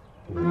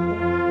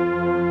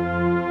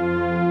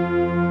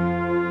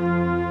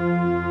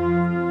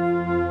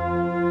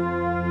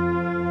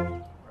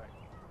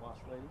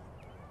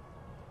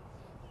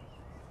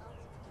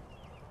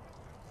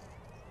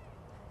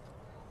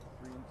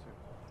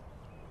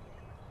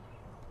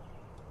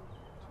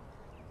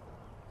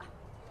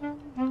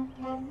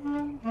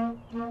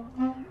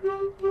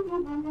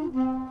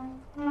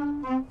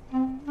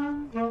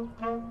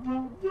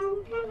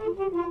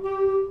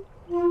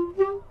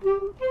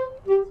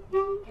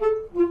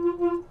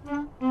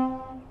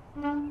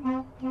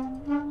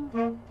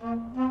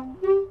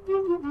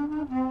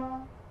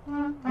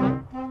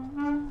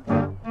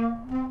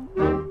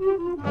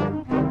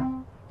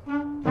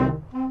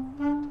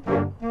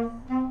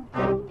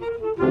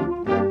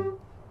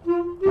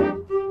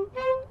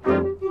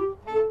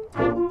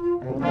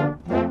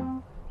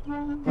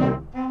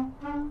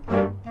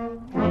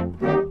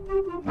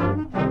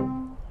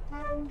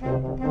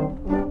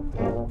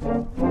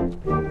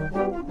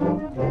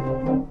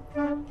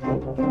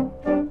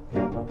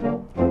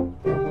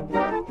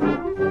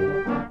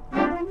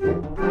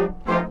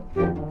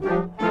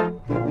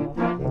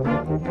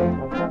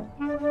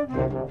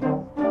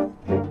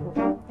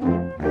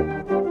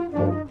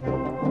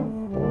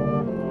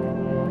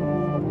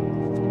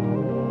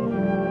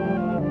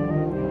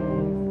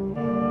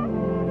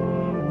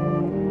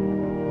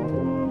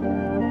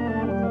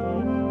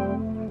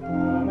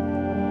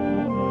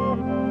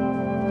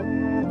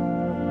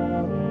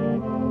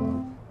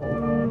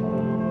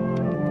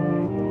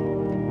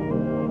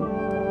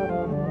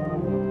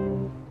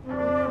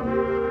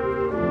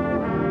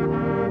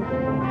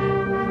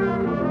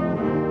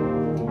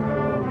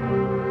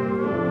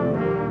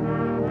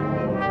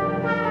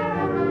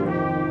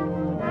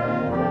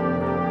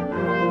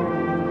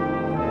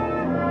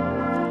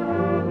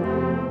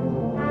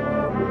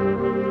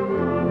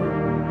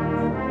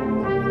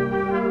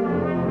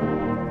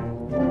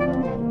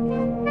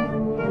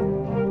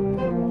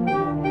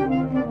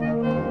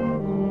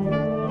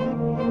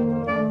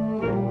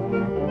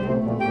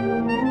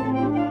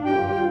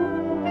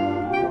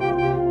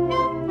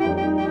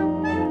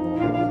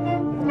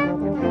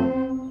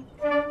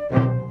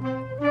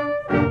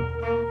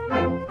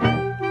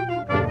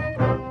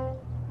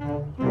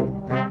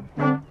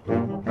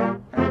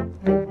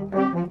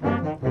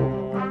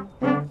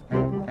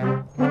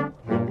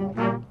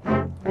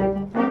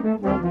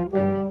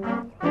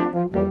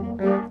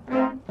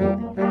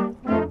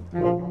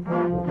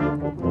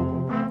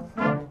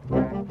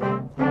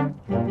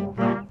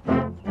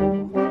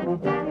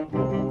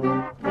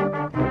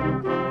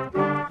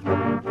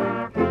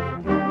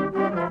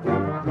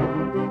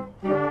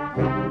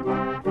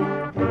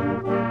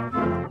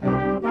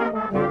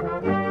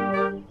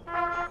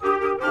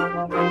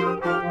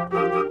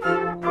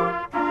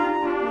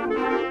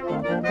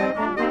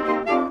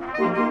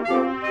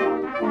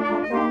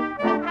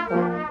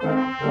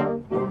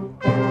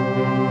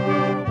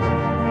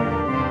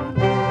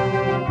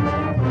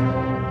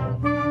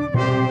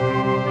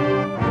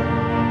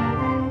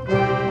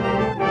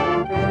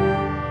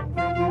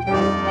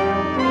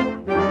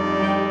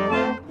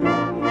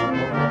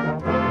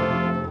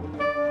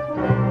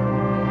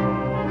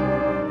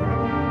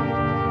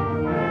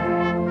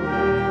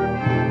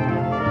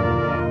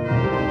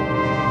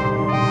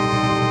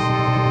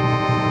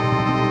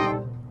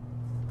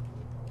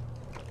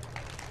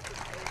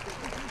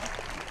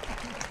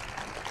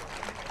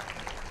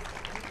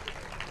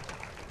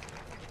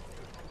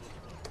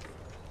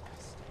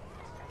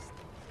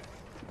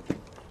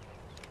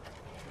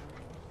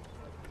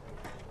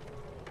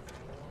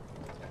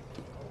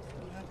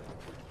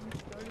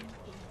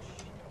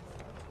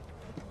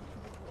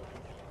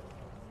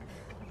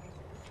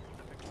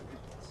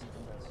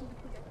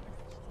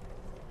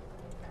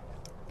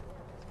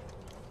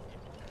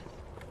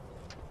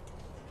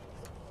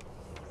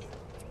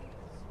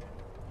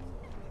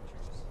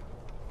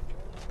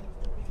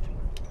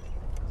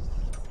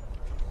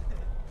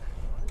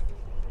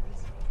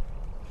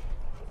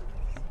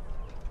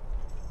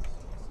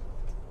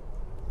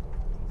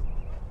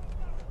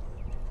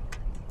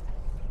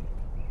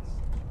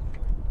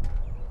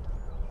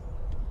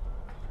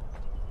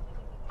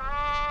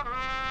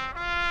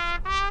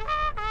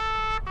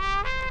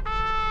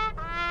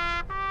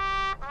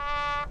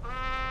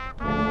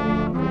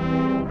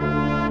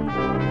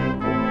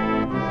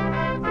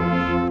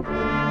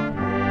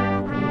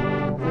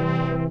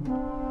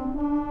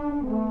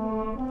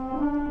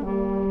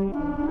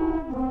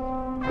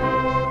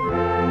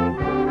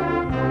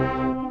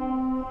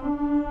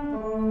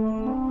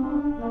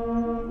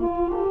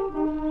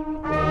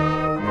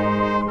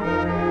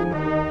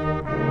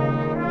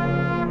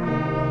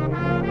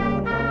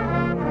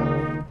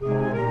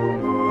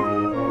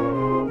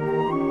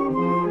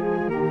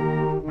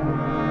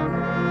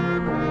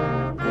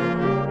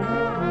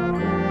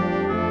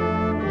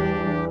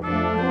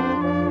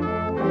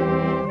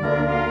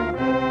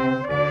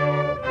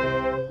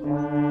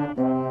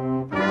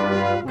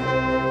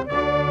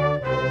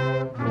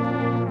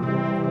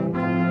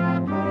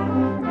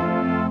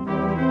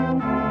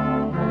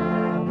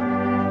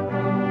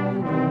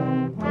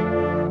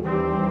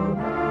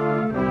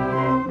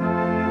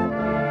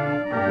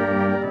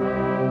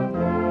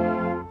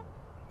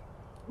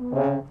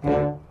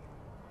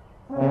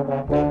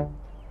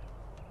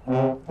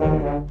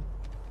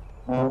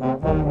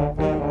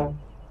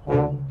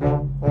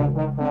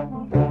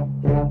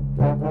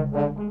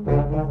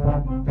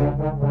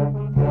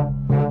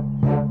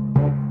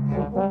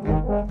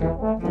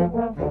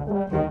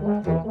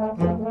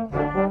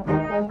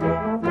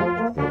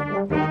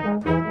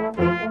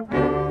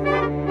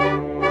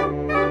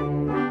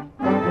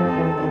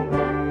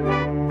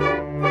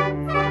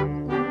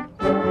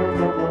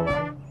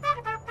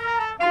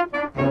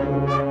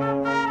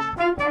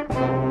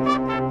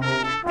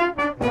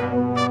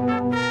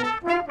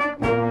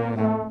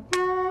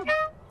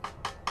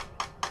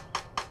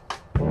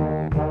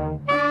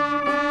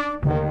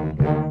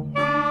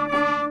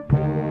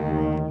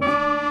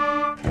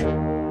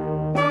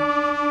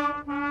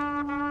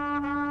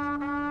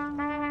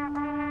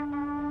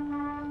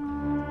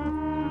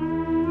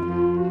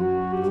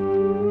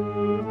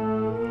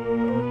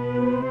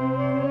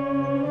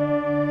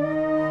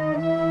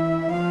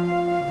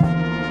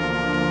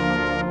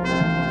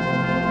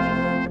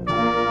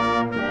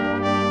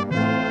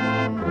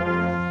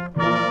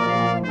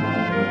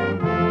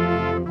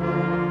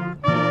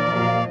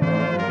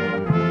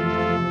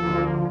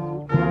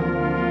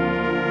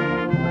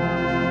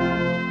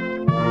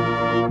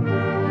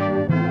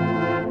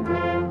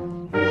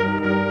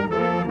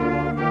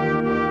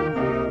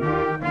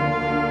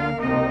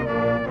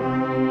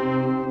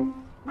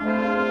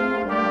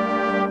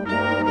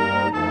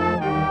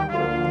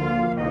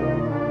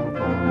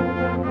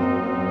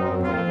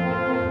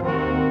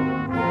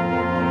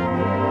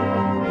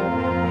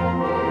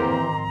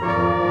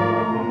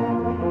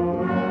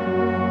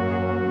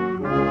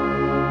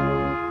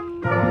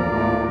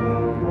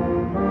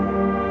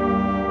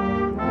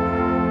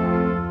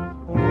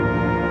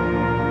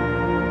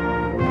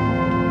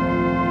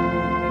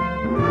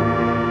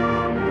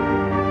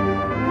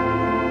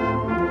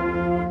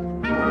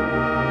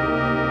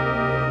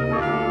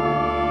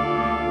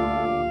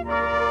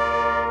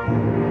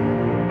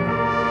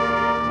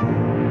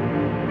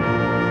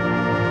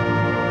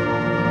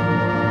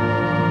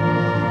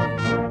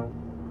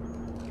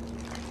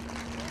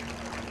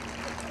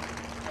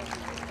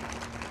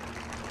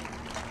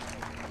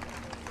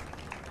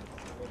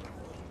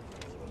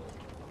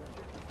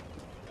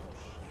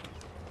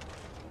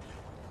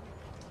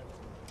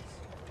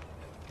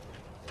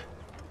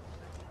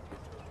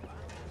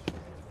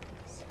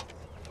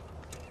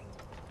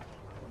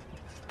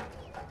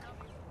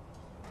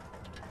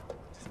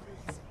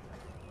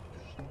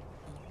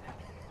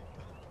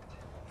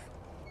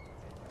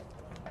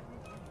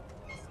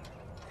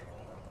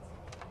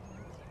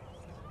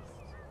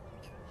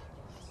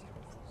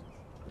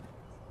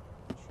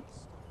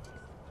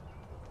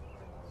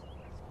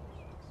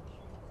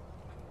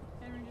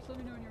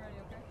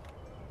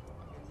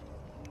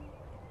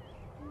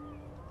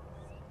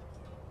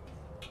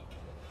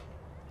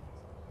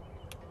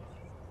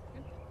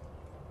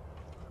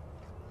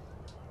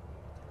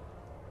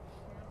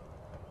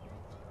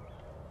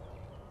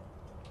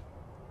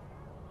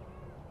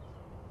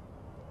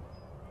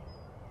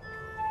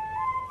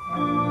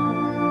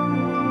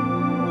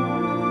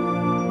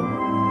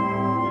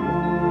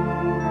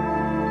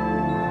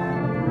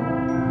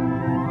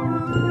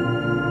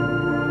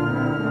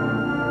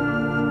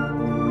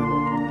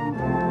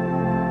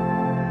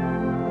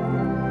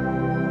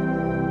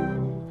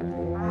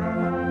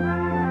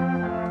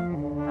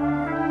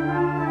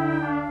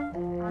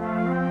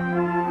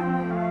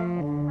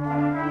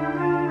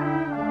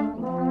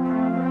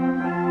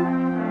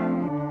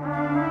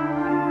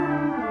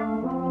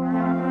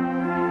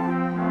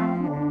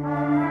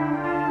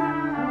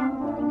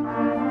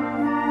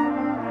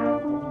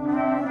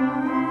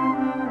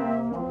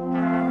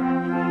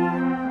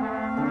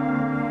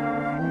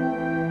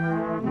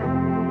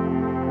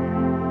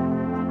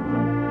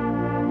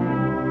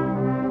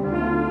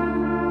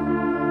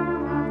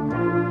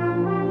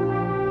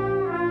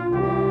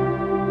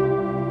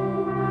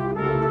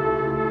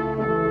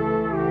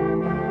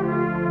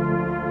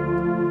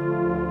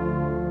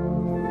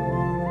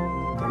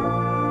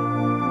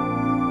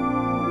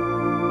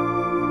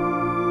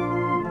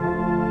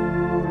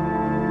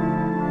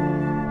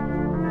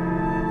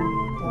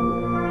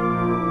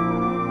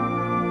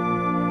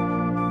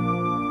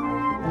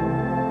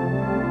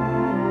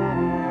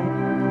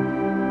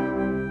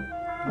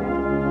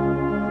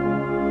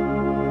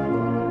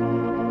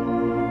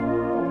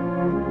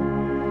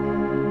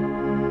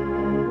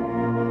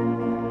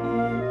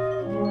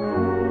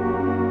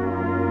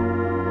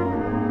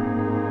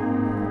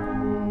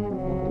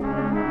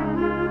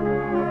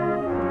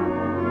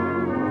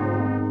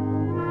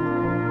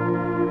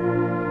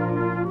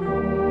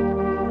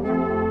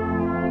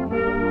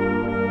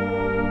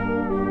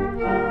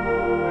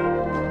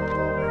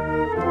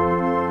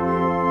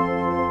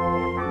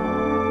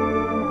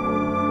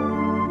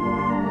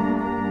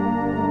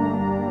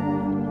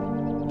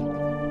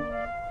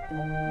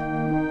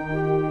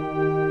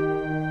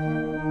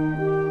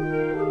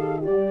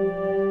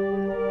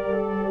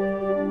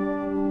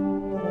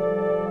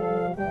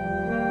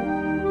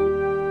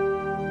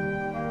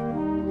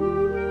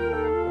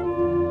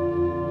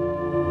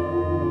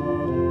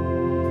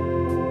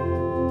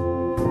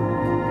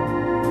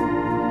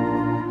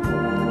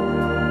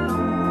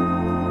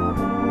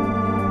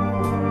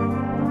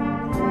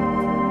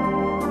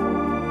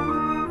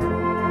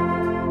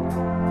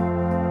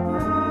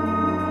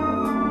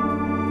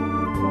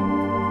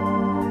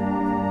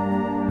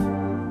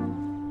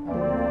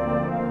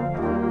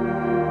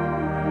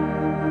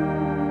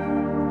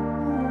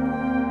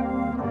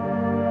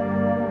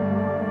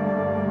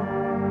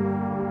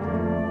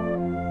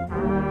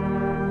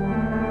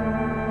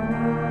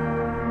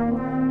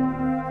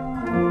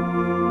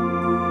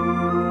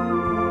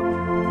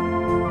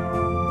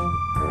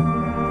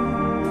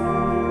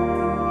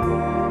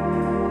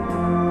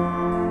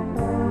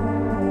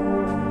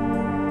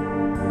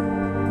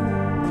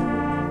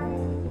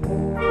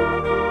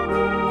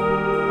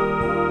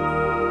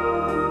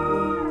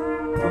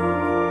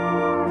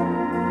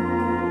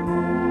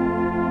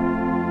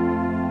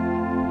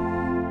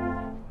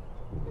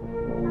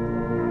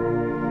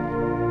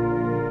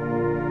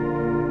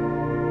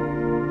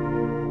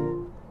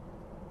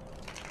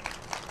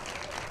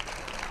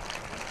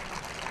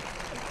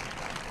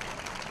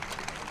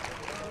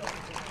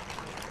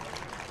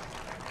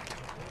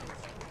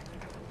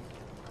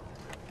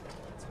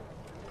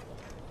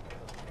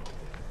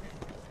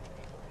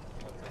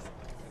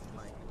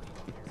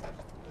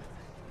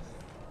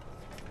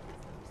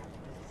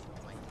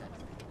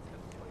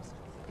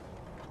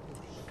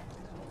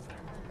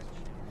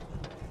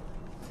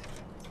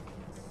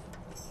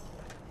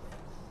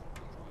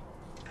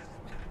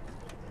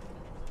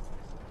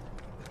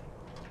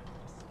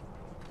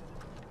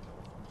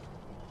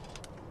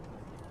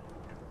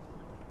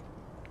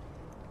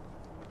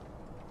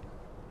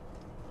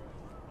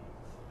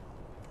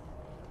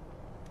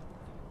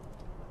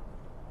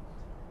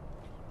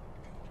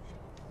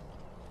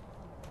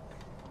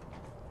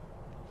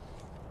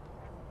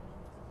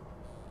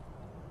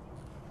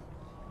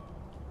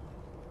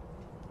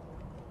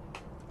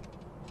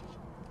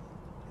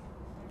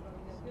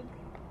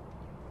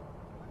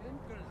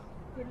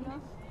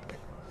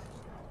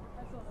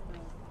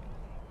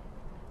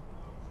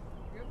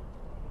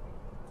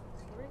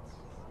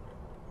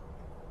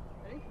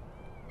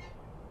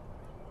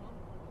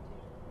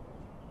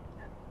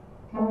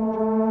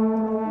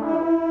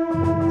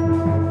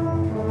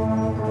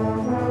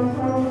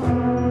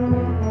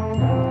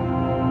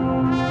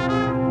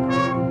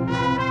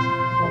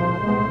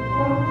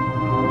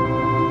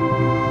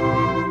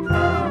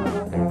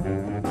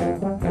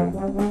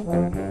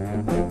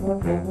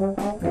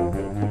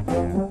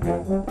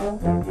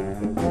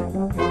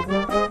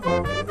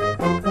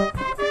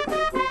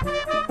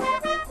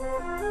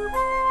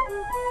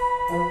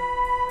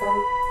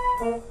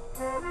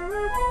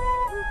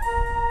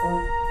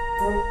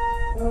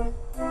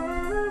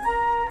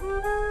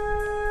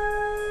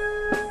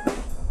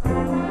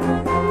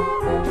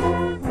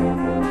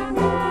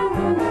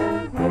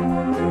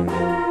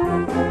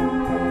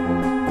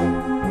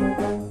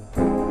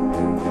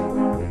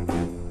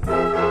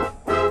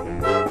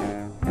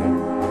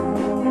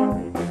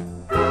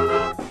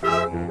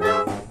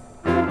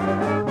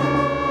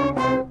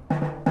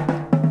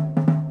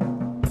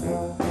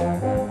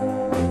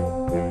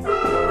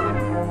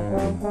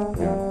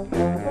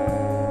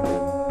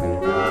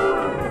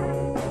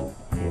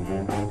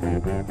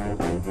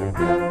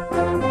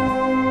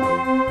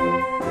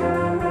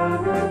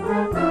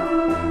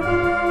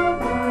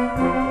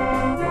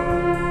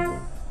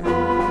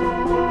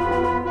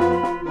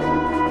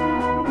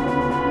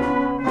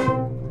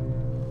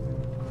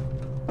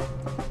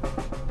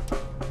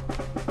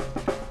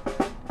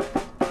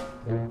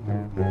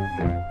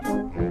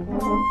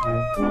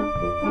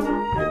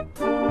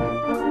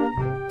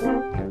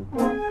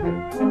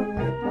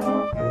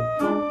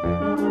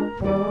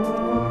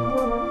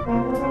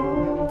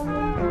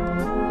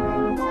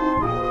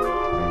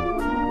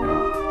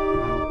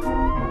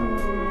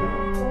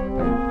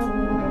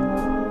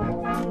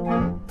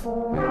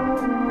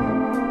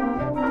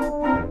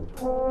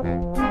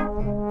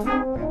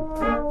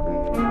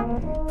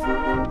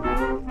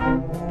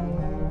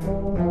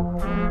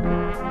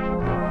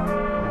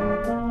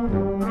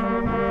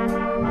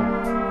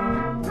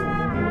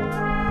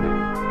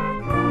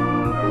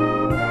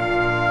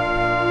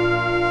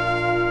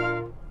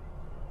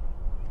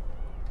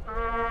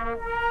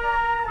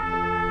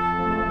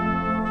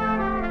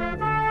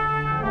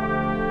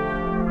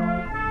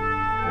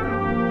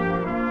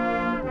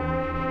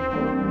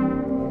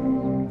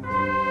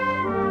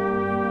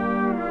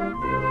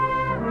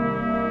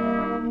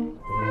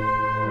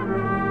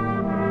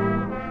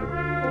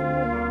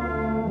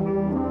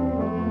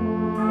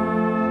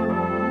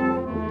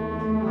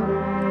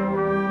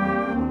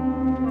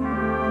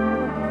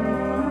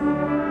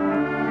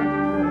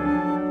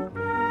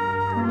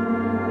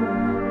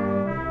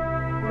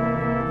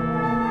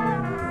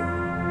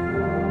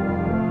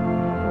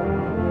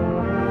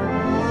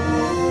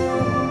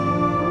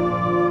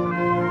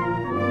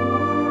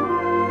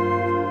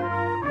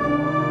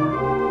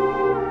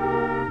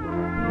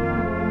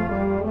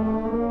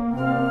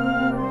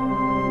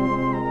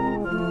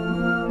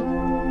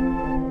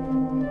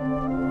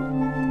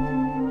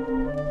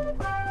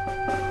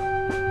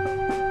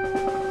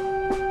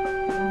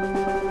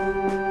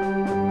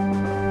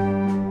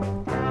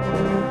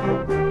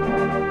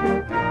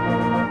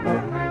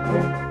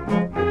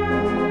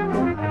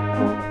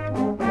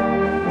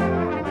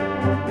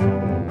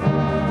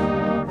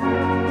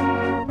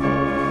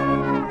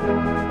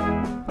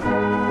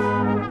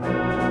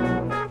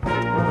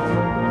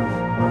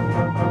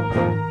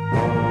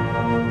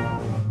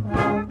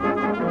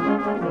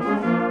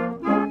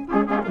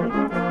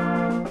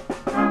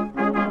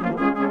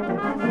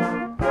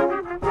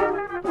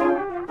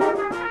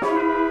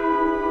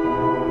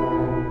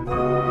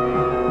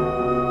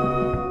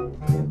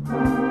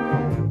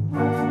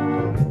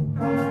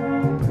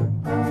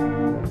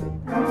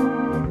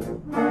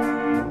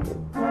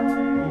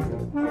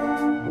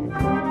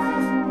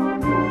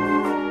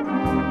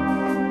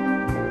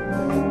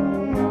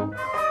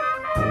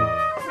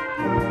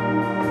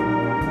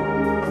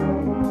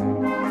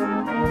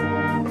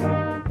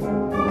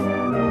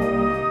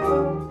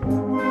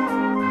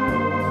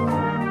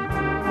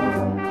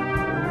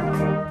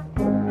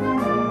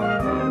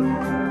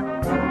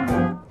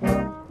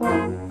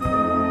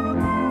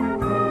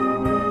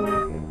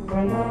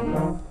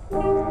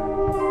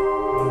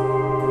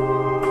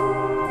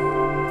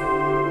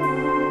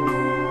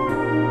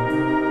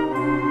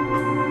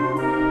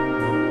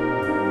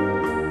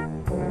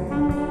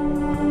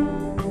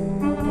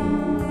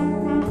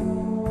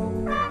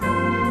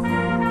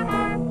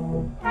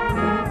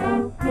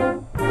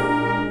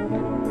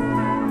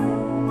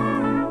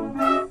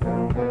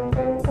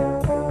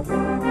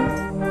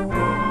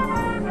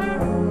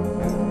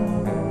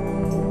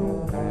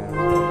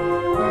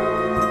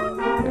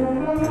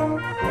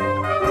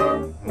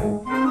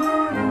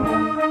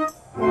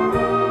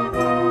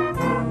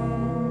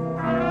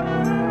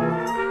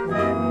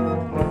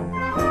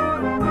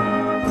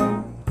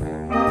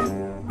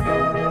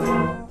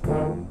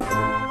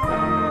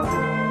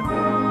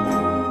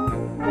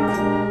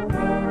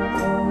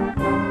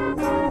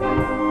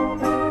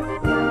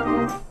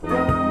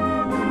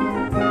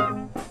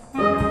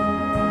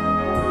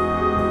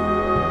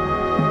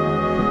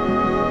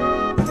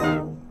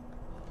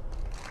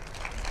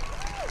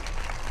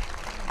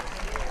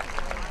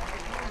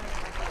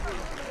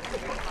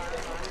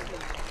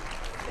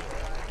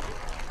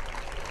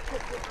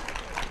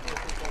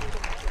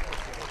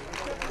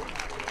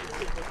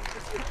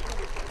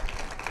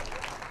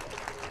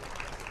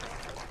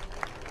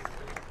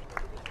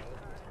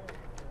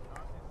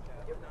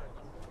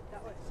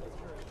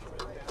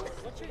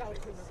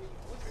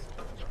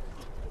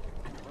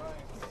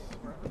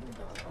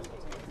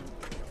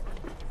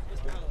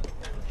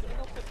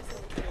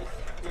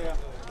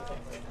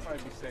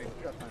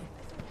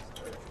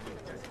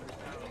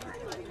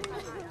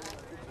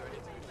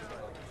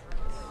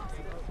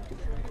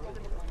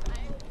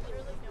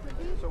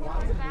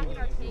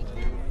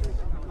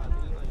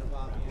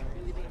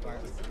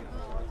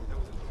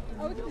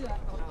 Oh, we can do that.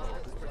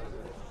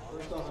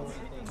 First off, I want to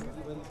thank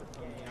everybody for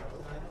coming out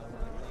tonight.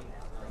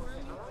 I want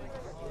to thank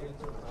students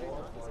for all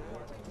the hard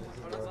work and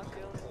busy work.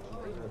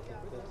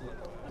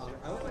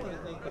 I also want to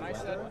thank the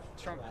weather.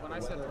 When I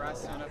said brass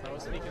stand up, I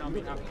was speaking on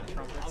behalf of the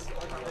trumpets.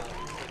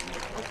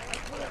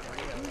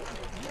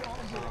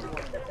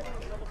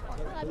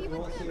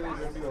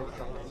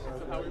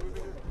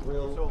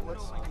 So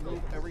let's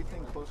move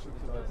everything closer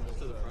to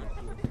the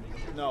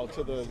front. No,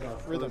 to the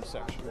rhythm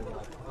section.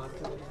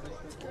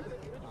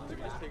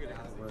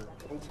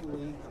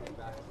 Hopefully,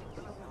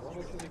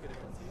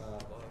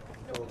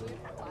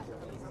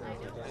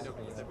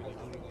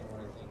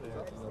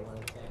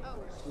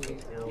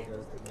 students all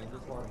does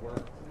tremendous hard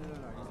work.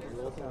 We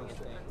also want to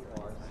thank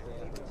our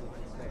staff,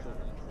 particularly special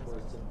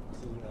person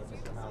to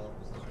Mr. Howard,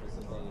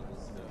 Mr. Bay, and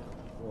Ms. Smith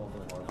for all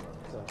their hard work.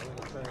 So I'm going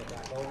to turn it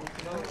back over to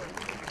you.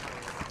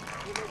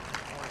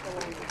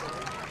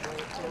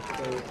 So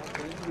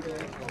thank you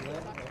again, and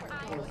let us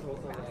also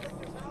work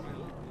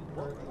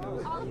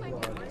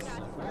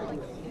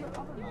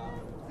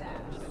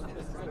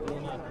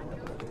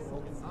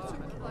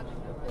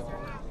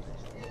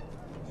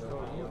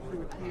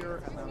through Here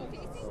and then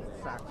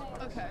sax.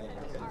 Okay.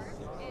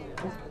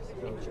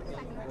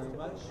 very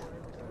much.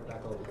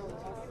 Back over.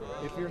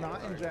 If you're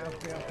not in jazz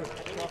band, put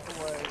stuff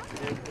away.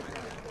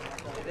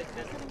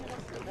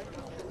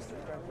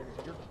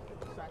 Your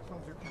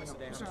saxophones are coming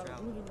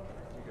up.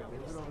 You go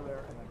leave it over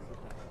there and then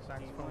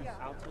saxophones.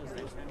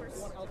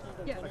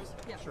 Yeah.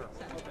 Yeah. Sure.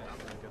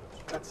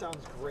 That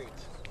sounds great.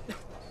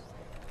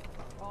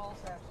 All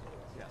sax.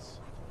 Yes.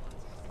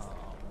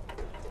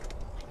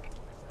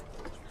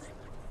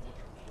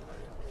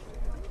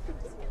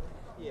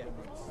 Yeah.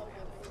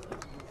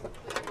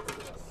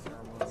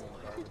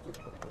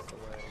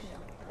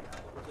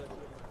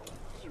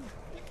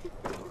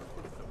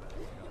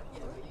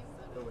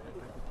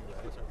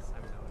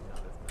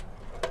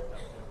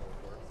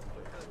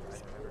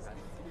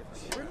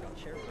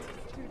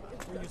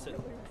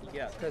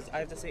 Yeah, because I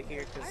have to sit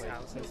here because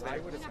since I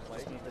would have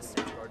played the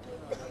safeguard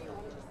because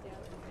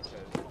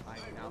I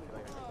now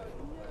play.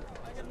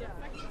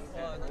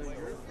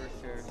 You're for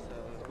sure. So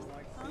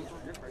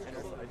you're for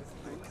sure. So I just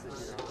sit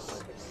here.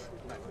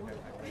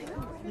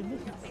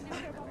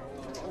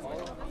 All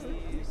of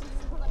these.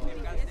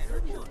 They've got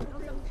standard. All of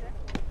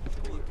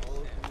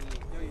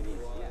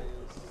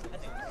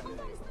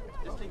these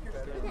just take your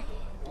time.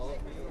 All of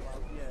these.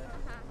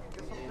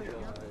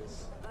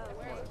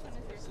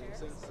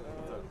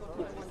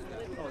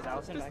 Oh, is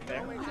Allison back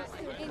there?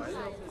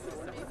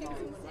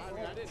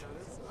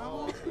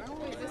 Oh, I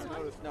only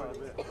noticed No.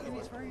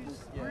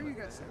 where are you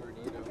guys?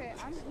 Okay,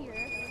 I'm here.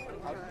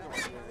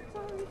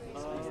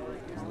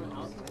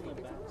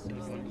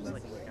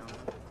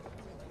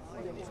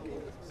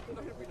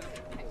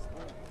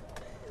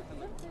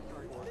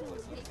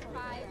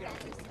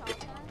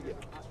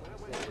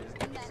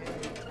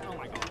 Oh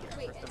my god.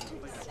 Wait,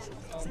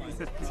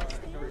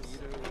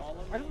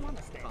 I don't want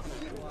to stay.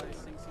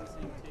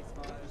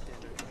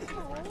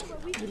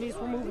 Denise,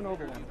 we're moving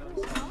over one.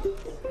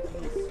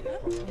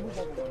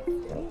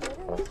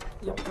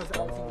 Yeah, because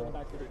Allison go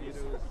back to the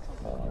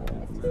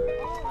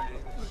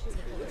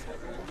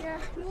Yeah,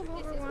 move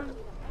over one.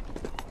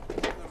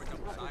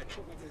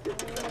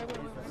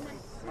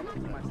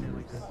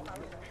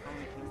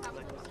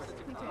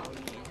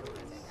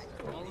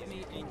 All of me,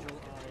 angel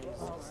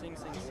eyes, sing,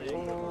 sing, sing.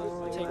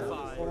 Take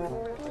 5.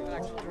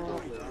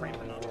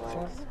 Cramping up.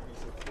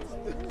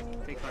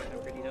 Take 5 no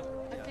gradito.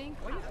 I think.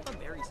 Why do you have a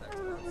berry sex?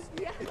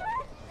 Yeah.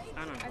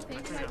 I don't know. I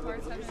think my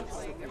parts have just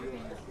like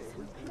everything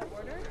in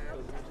order.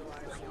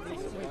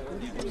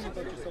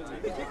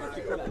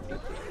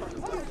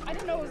 I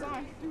didn't know it was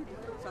on.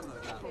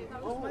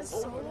 Oh, my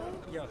solo?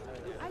 Yeah.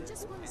 I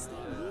just want to stay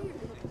here.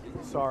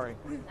 Sorry,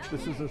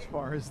 this is as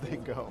far as they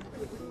go.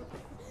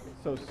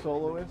 So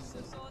soloists,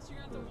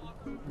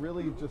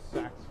 really just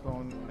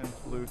saxophone and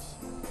flutes.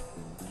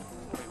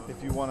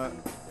 If you want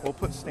to, we'll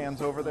put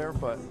stands over there,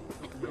 but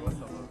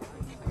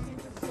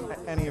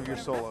any of your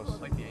solos.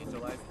 Like the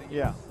Angel Eyes thing?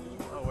 Yeah.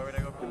 Oh, where would I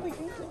go from?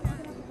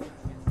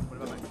 What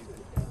about my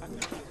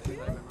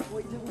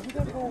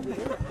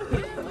music?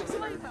 Yeah, it looks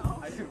like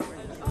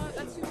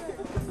that's too bad.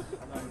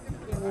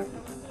 Can we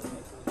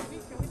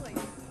like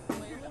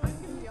later? I'm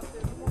gonna be up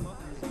there.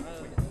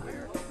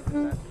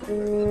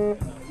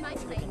 my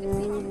playing the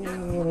same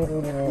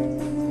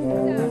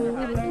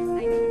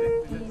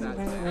exact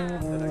song.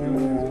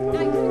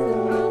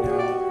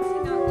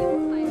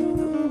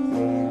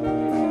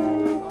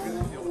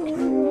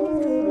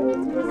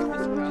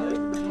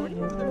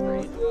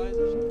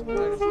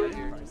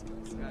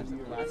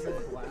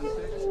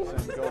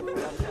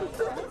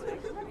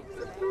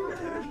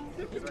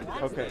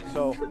 Okay,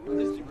 so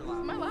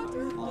My laptop.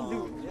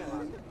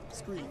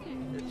 Scream.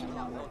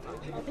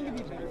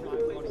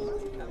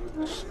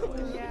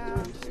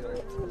 Yeah.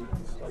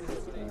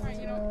 Alright,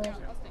 you know, yeah,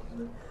 I'll stay.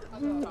 I'll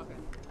go.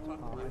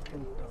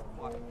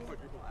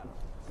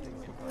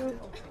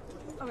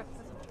 Okay.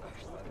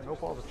 I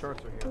hope all the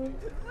charts are here.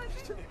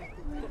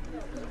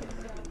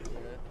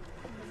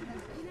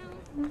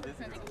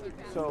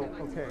 So,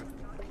 okay.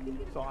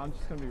 So I'm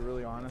just going to be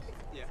really honest.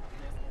 Yeah.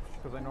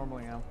 Because I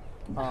normally am.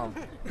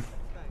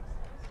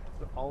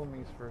 So all of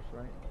me's first,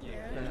 right?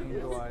 Yeah. Then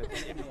angel eyes.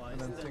 And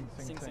then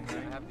sing. Right?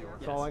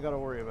 That's all I got to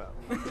worry about.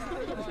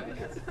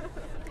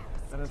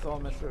 And it's all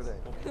Mr. Day.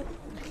 Do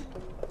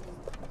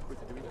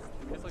we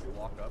just like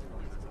walk up?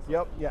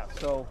 Yep, yeah.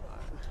 So,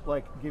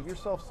 like, give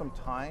yourself some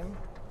time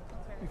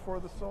before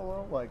the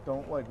solo. Like,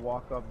 don't like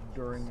walk up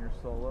during your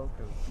solo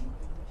because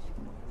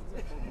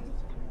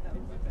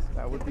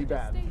that would be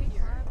bad.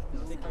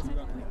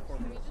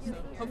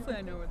 Hopefully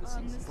I know where this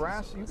is.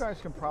 Brass, you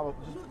guys can probably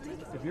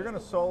just, if you're gonna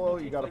solo,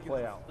 you got to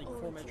play out. Like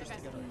 4 measures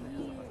together.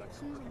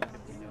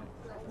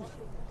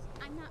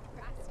 I'm not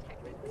brass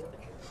technically.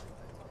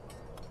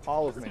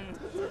 All of me.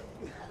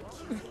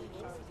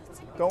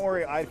 Don't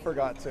worry, I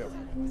forgot too.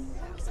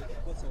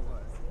 What's all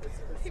that?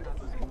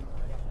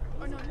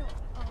 Oh no.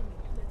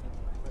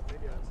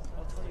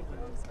 I'll tell you when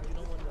you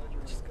don't want to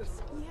just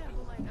Yeah,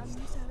 but like I'm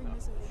used to having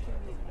this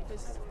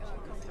this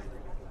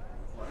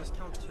just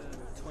count to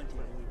 20.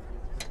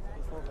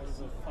 Before it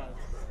was a 5.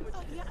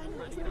 Oh yeah, I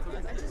know. It's not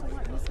hard. I just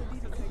want Miss B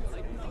to take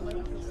like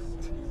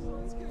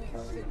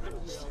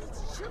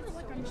sure,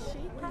 like I'm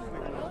shaking.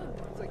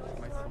 It's like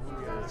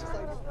it's just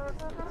like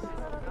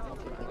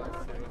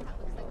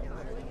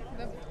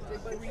the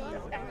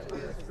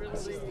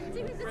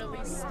green is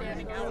really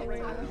standing out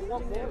right now.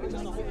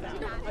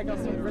 I got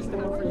some wrist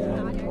down for you.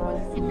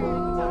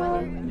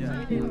 Yeah.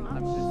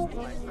 I'm just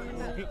like,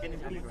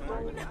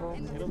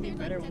 it'll be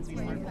better when we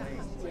start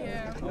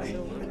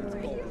playing. Yeah.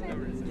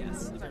 Yes.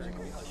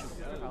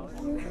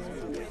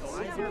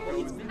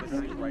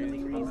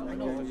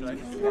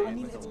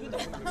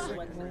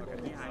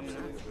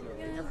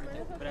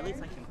 But at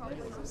least I can play.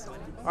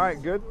 All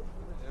right, good.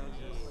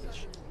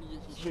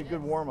 Should be a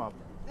good warm up.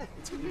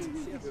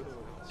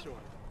 Sure.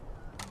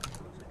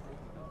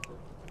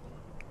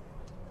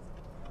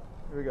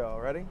 Here we go.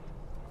 Ready?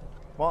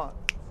 1,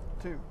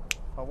 2.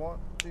 1,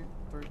 2,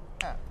 3.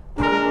 Ah.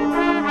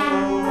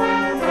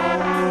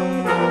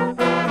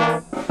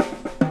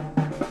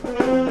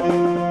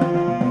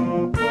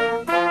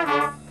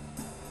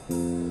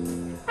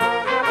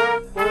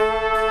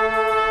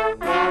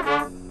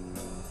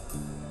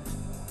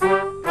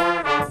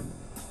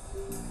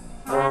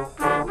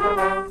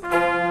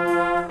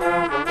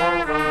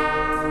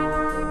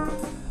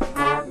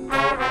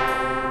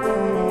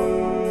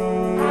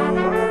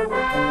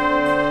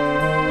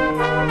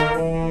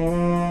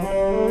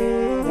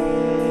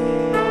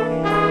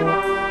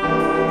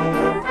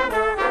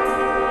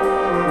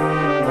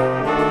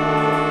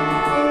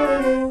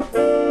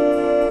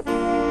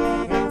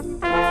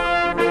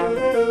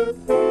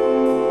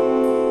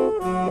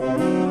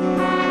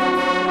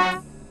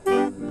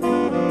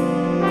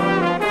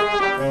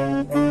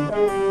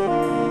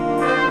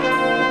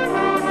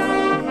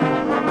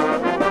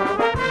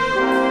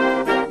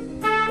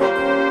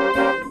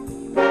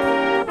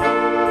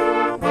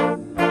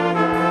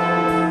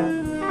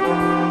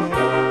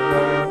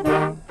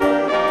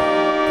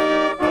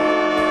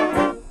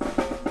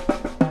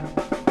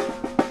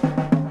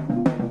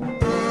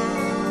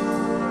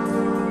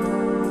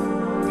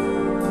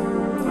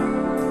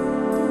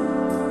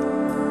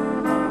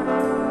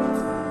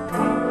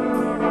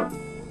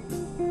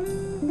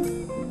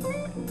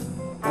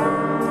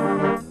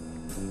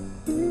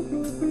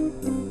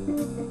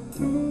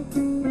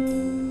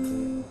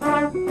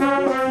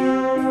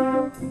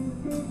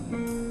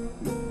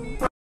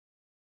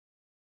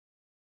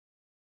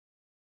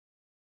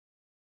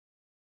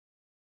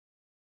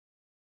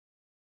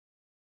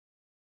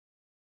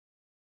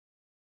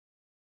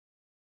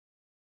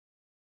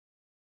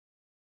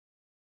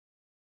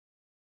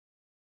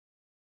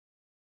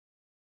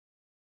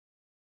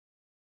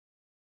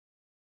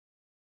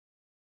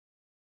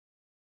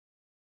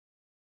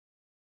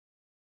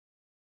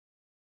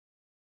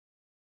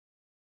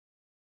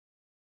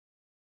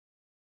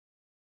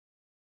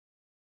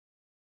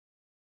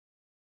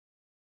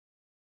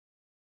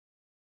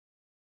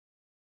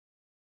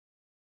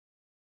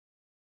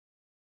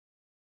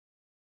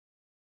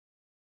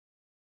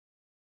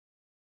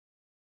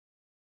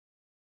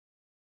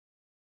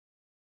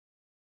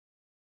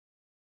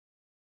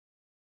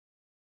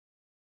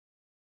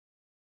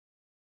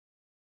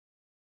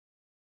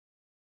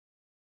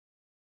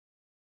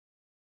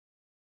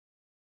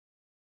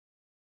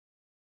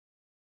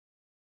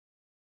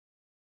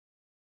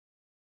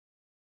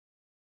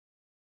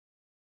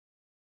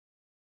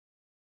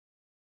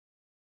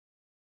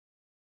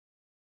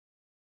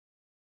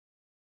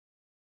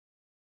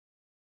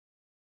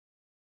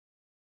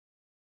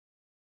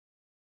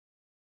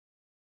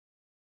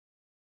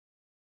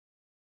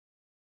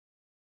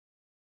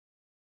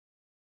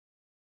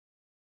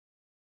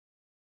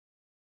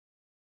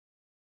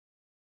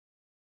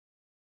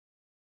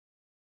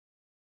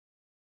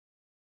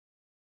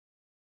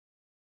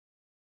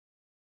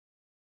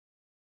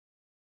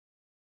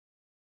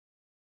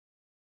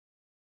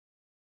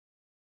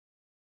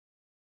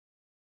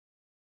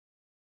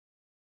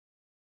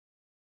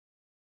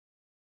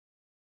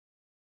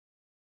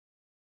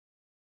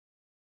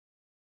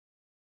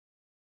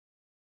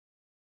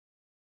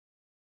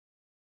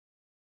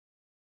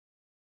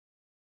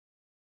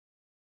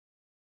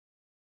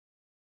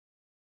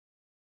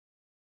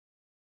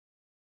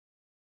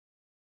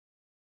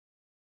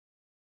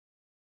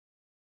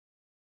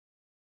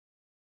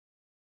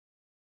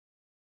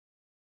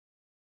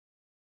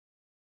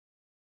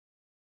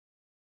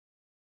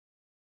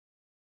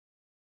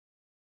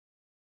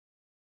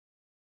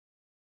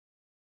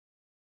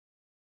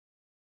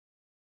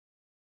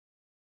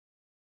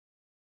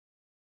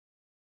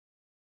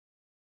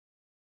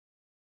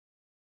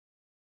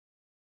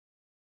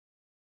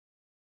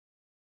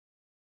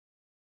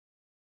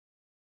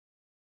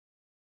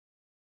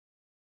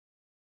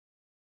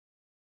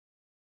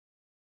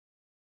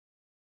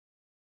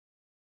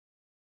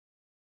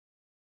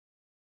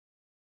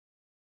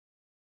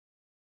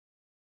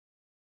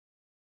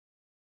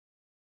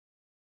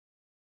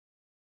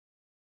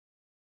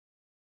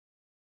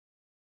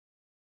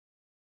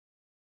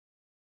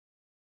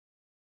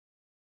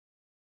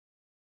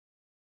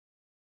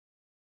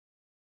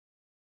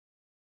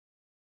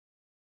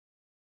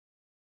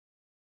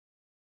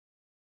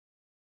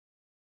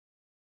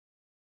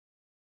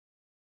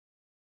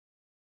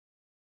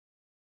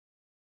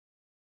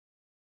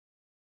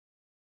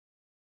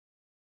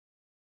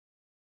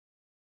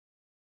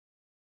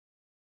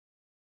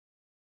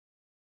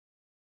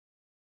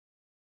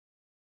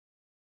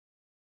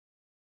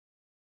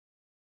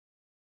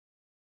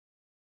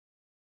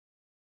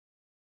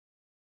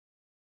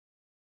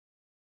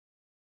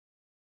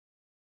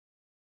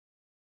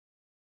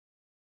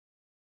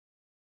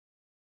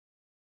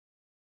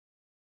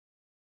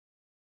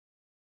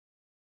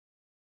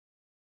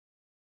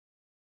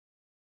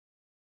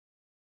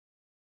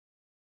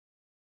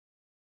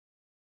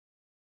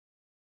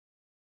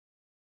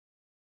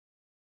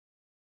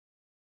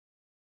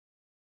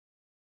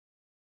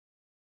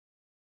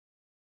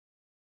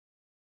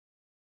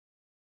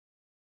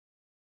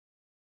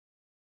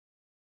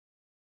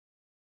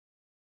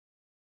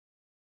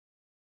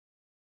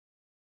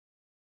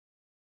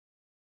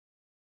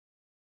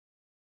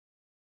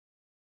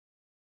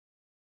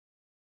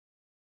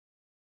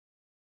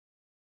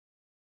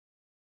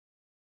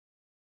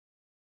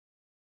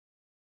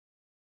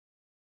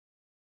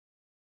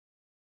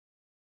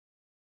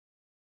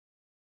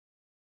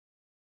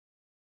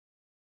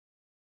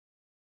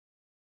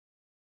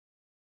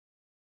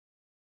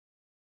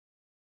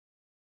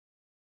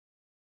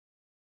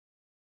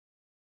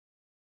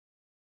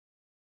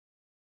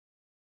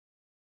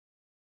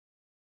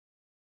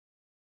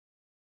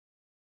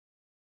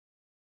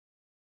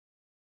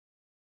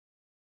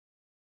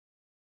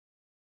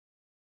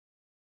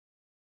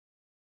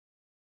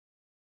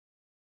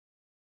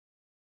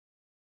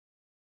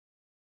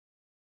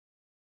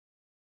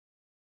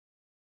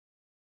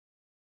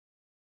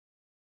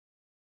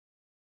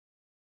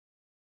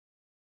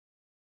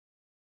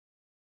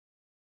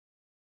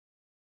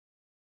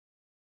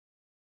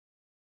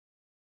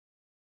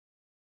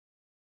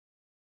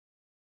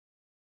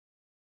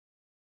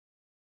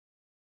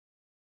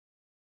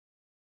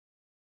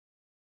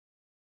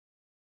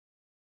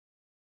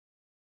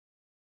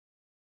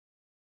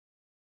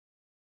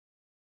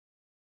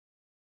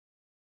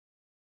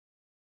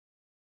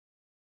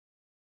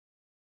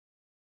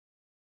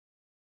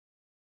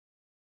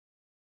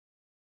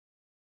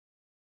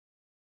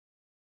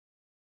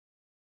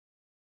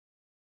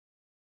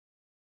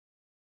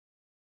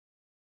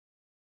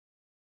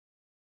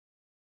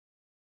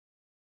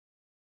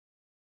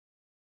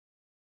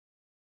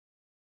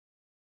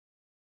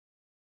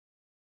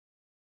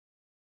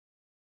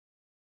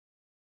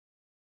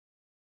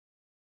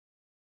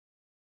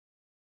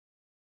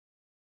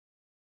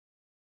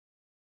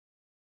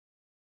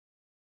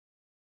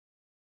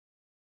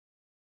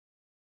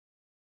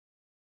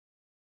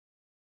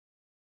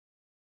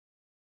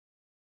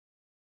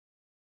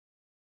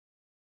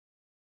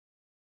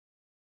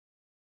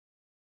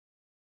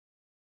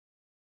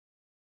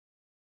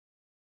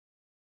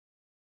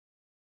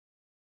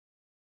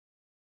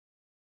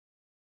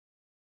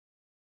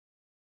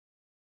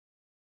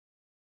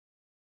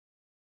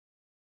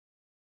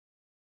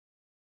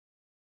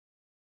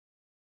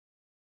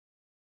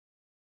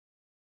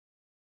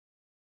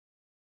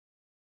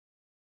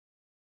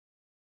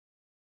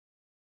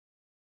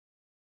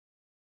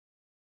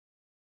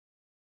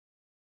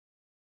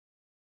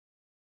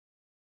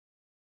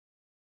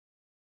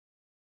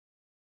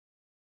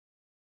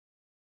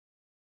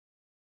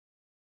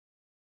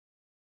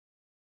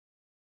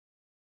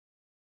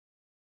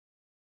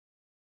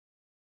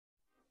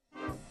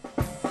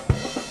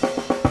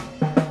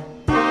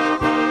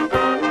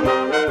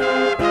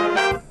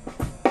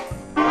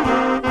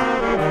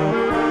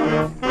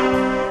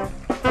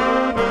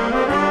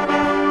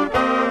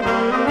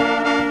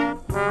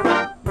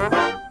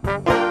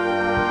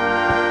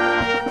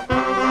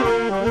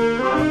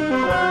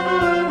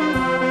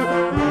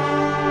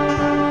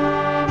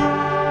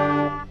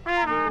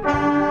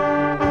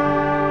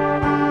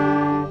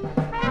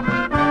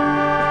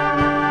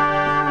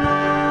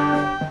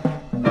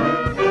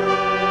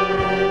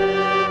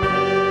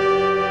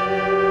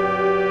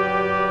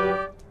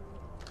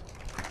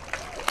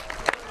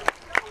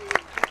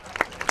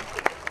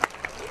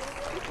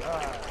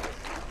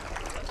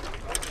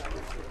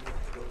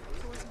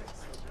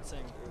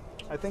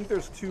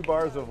 2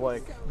 bars of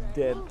like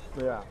dead.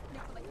 Yeah.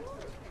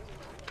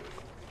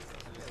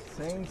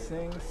 Sing,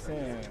 sing,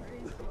 sing.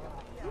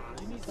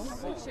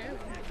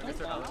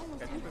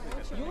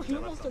 You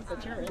almost took the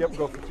chair. Yep,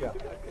 go for it. Yeah.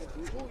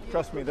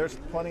 Trust me, there's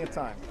plenty of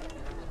time.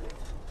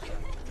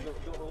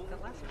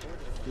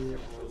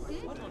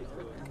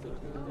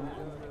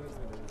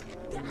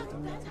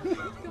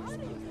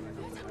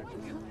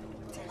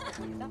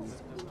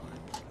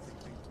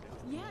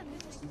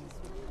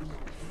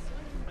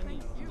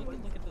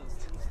 Look at this.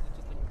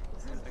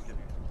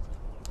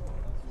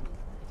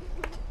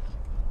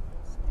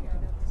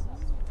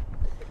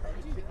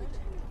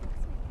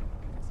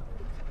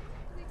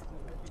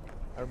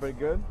 Everybody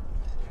good?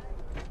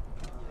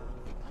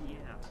 Yeah.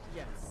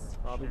 Yes.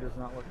 Bobby does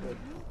not look good.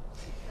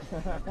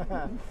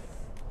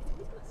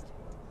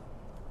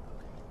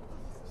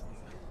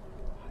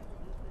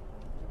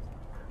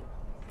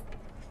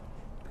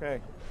 Okay,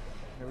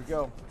 here we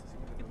go.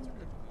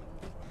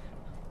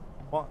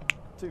 1,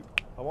 2,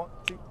 1,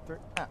 2, 3,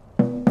 ah.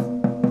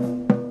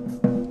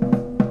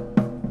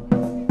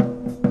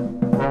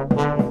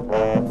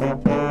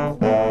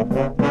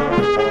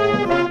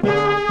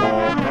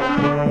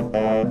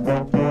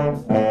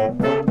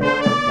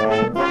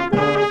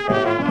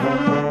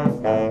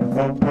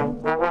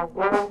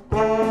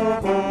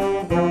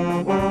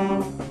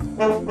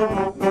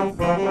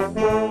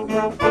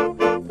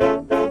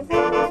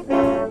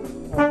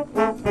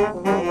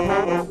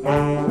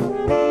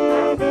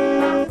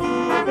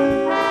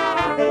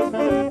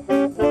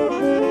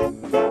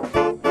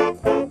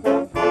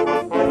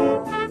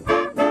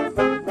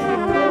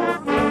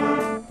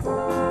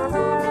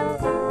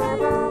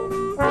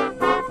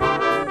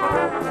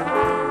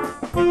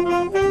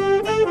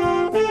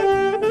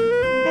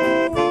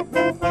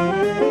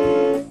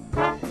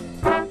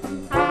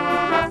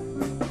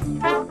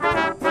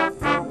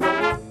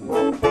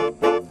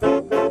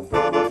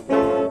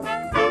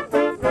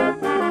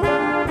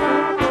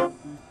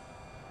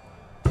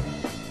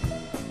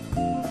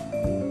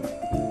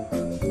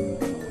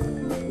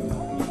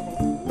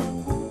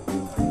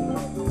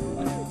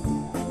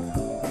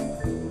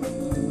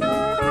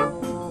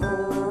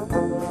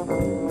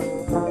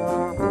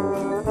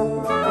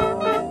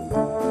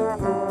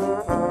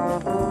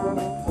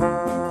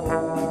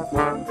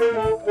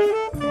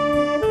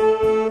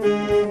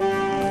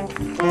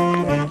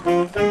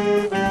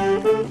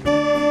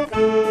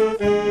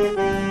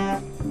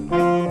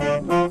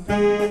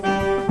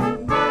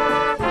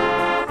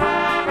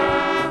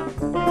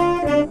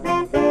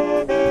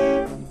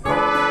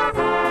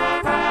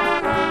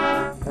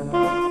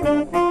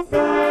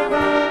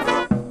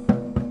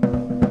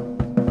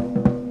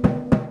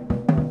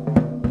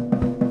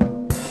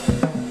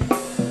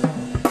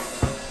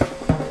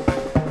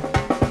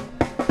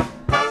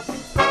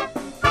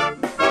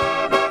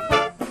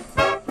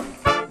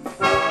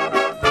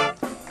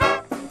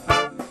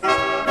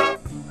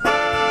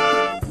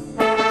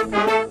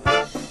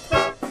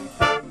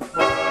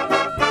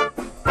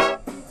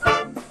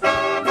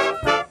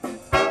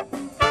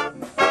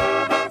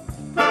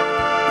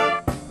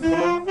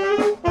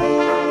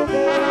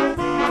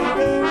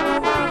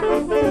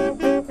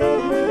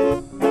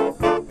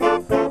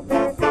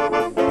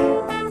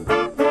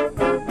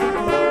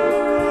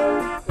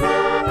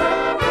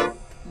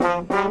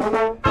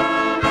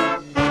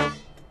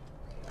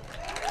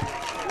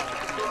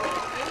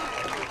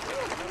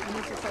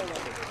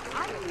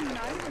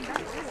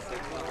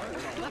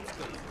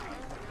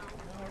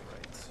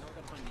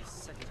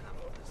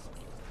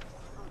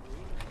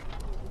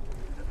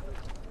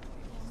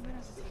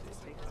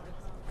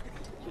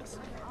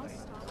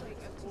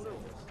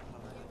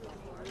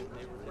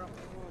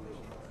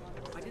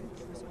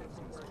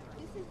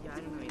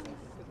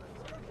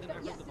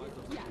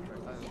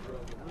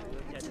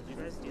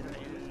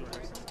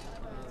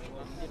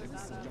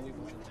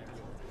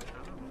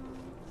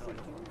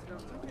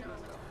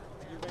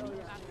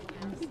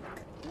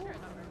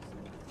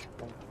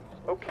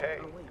 Okay.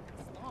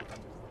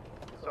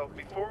 So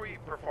before we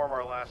perform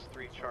our last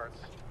 3 charts,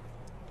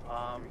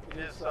 it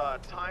is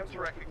time to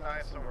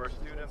recognize some of our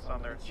students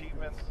on their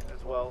achievements,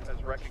 as well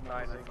as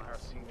recognizing our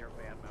senior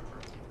band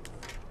members.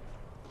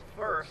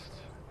 First,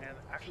 and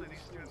actually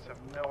these students have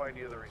no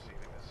idea they're receiving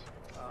this,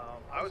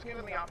 I was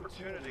given the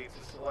opportunity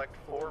to select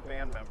 4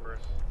 band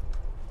members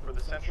for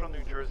the Central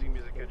New Jersey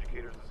Music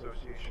Educators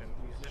Association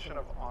Musician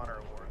of Honor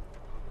Award.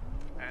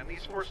 And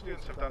these 4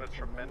 students have done a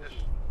tremendous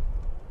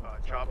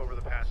job over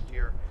the past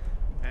year,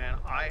 and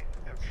I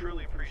have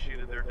truly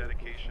appreciated their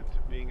dedication to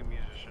being a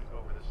musician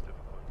over this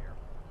difficult year.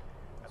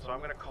 And so I'm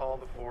going to call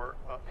the 4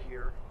 up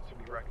here to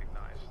be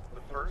recognized.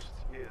 The first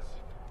is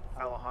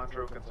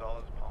Alejandro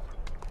Gonzalez Palmer.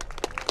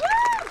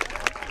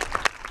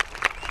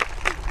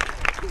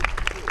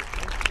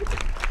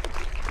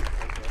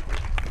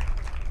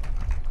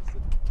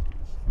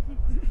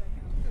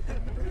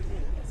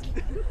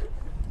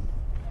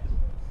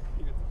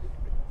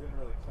 Didn't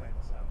really plan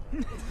this out.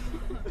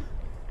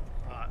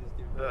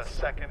 The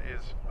second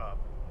is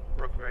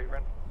Brooke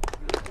Vagrant.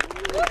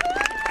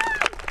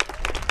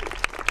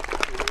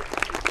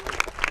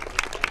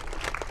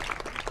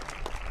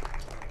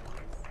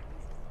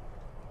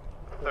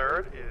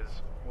 third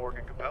is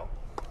Morgan Capel.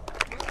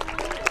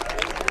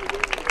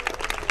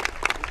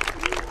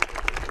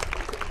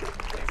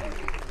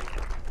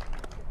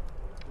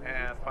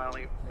 And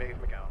finally, Maeve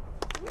McGowan.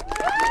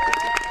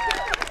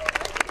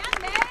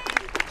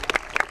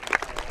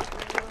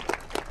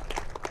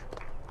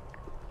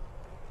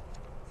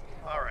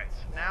 All right,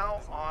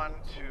 now on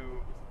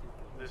to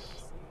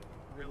this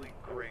really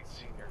great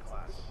senior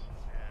class.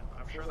 And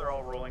I'm sure they're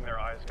all rolling their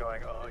eyes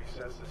going, oh, he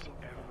says this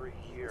every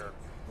year.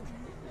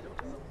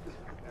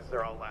 As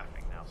they're all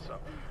laughing now, so.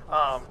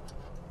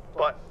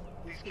 But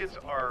these kids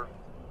are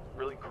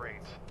really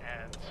great,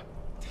 and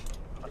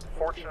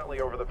unfortunately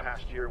over the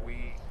past year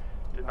we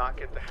did not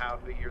get to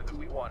have the year that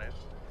we wanted.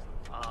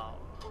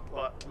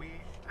 But we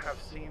have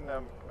seen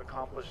them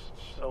accomplish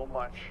so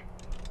much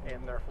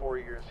in their 4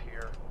 years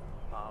here.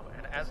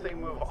 And as they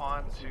move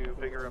on to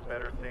bigger and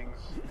better things,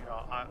 you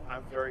know,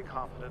 I'm very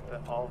confident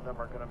that all of them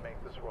are going to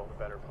make this world a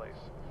better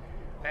place.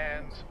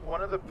 And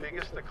one of the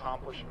biggest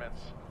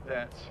accomplishments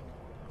that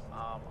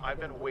I've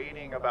been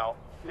waiting about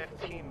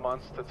 15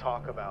 months to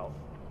talk about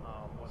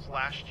was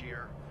last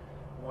year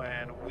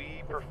when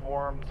we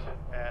performed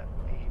at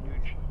the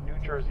New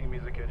Jersey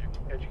Music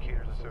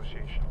Educators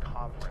Association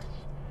conference.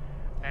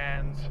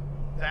 And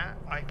that,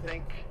 I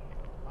think,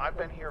 I've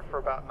been here for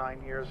about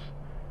 9 years,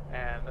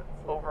 and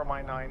over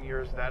my 9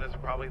 years, that is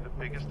probably the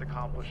biggest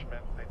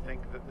accomplishment I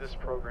think that this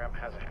program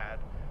has had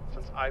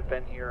since I've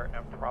been here,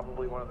 and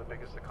probably one of the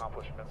biggest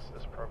accomplishments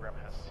this program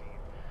has seen.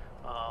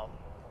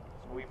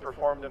 We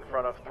performed in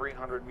front of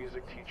 300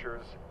 music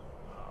teachers,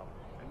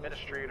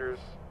 administrators,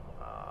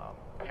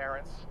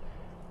 parents,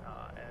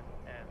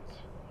 and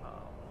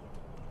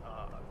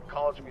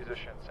college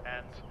musicians.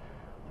 And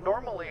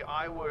normally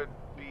I would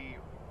be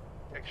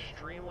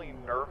extremely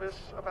nervous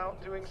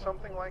about doing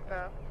something like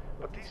that,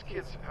 but these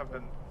kids have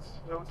been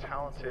so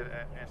talented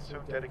and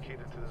so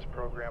dedicated to this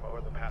program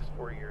over the past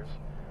 4 years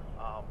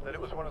that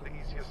it was one of the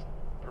easiest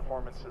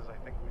performances I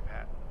think we've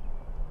had.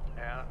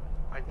 And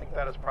I think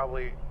that is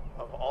probably,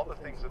 of all the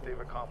things that they've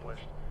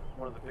accomplished,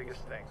 one of the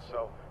biggest things.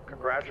 So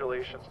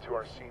congratulations to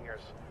our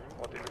seniors on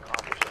what they've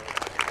accomplished over the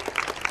past 4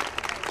 years.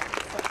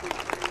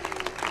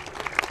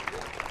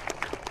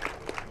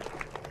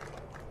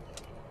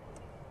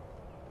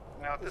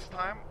 Now at this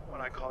time,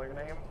 when I call your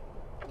name,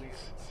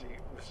 please see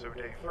Ms.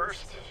 O'Day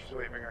first. She's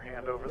waving her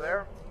hand over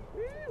there.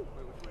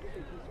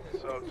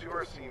 So to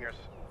our seniors,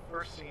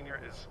 first senior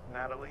is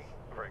Natalie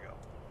Grego.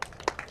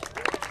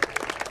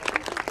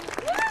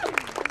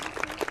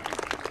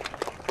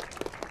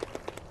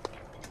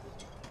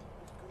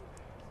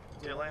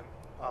 Dylan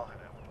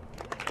Alhanen.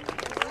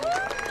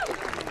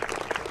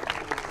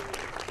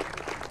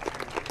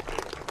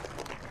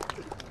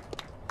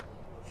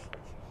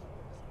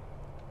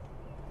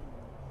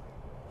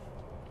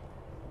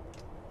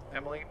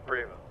 Emily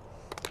Brava.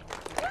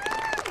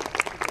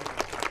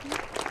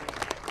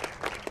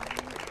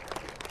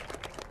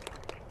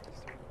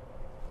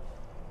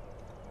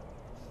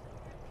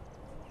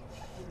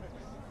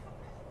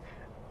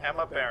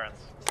 Emma Behrens.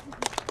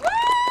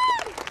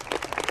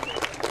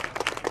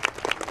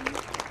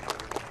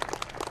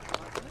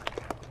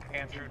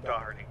 Andrew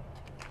Doherty.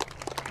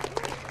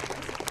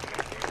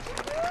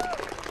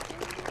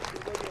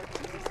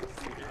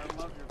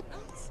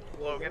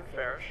 Logan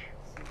Farish.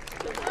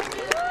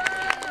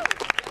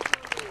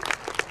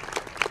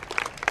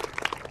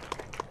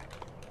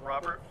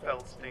 Robert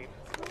Feldstein.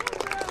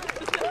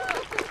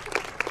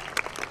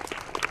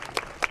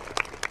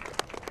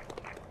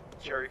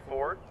 Jerry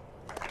Ford.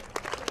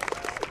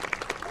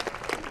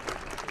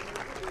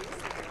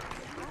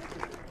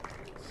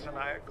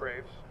 Sanaya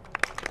Graves.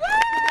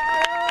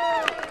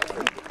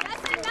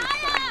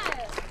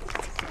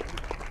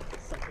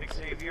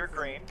 Xavier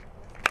Green.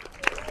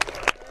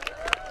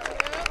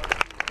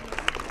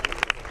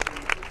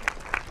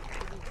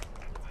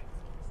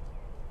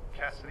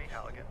 Cassidy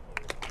Halligan.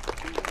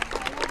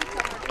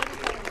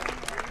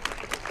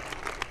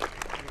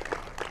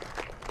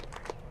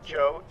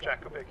 Joe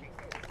Jakubicki.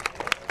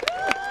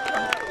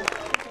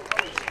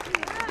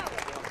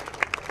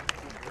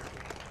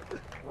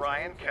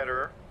 Ryan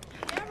Ketterer.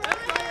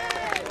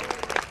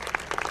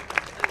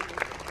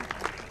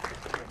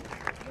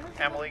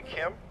 Emily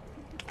Kim.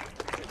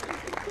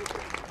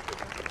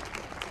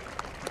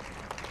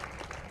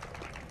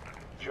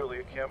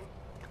 Julia Kim.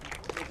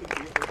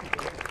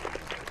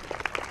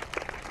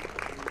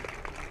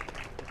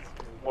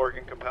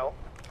 Morgan Capel.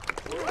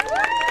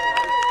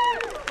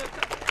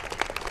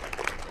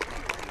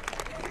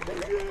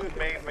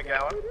 Maeve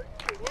McGowan.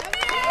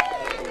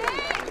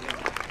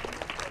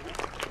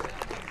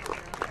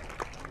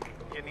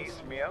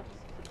 Denise Mia.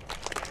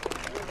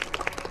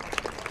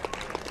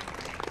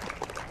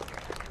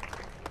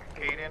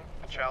 Aiden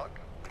Pachalik.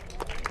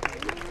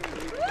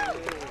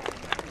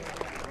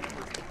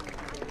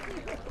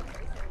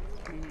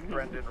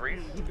 Brendan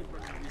Reese.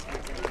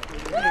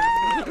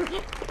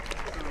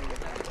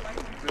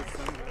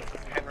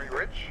 Henry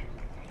Rich.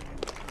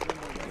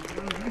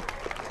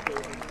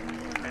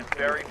 And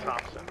Barry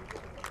Thompson.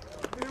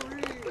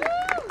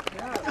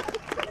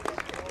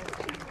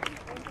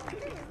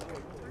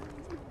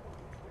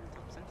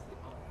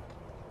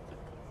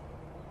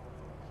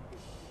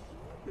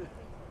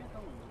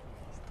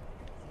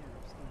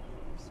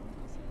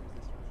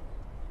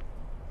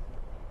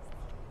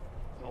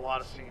 lot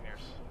of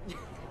seniors.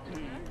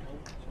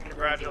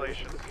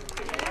 Congratulations.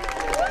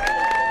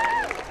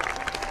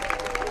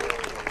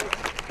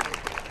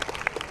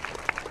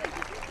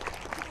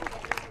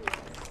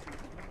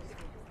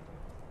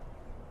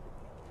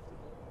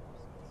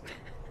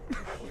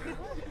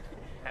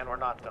 And we're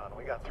not done.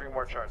 We got 3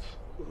 more charts.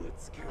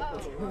 Let's go.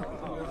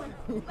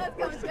 Let's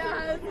go,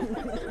 Jazz.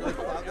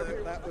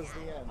 That was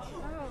the end.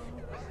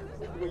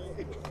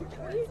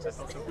 That's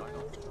also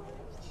final.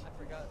 I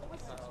forgot.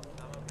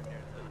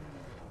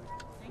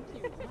 Thank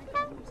you.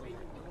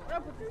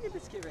 Rob, we're gonna get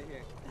this kid right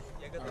here.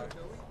 Yeah, good luck.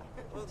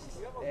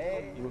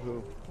 Hey.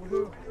 Woohoo.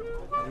 Woohoo.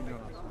 How we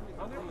doing?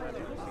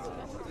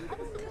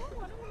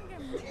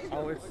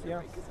 Oh, it's,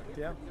 yeah,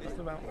 just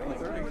about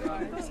 1:30.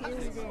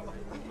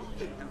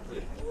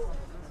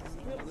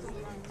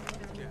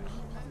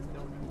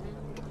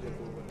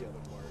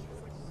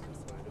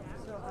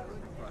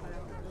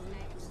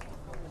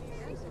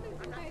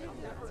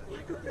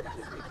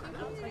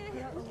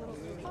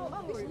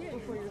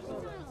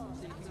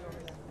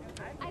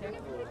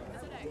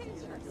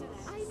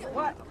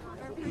 What?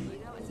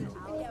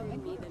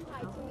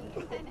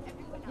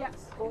 Yes.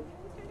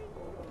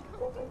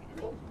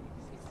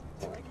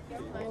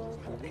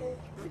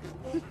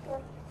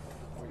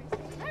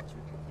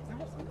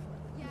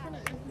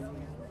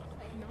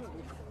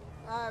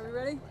 We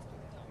ready?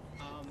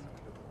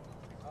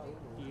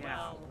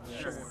 Yeah.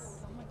 Sure.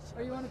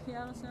 Are you on a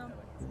piano sound?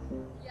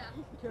 Yeah.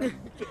 Okay.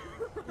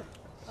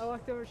 I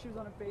walked over, she was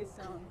on a bass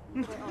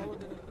sound. For all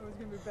of it. It was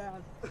gonna be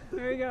bad.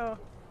 Here we go.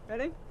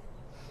 Ready?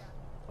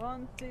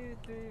 1, 2,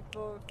 3,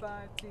 4,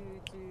 5, 2,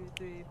 2,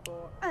 3,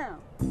 4. Ow!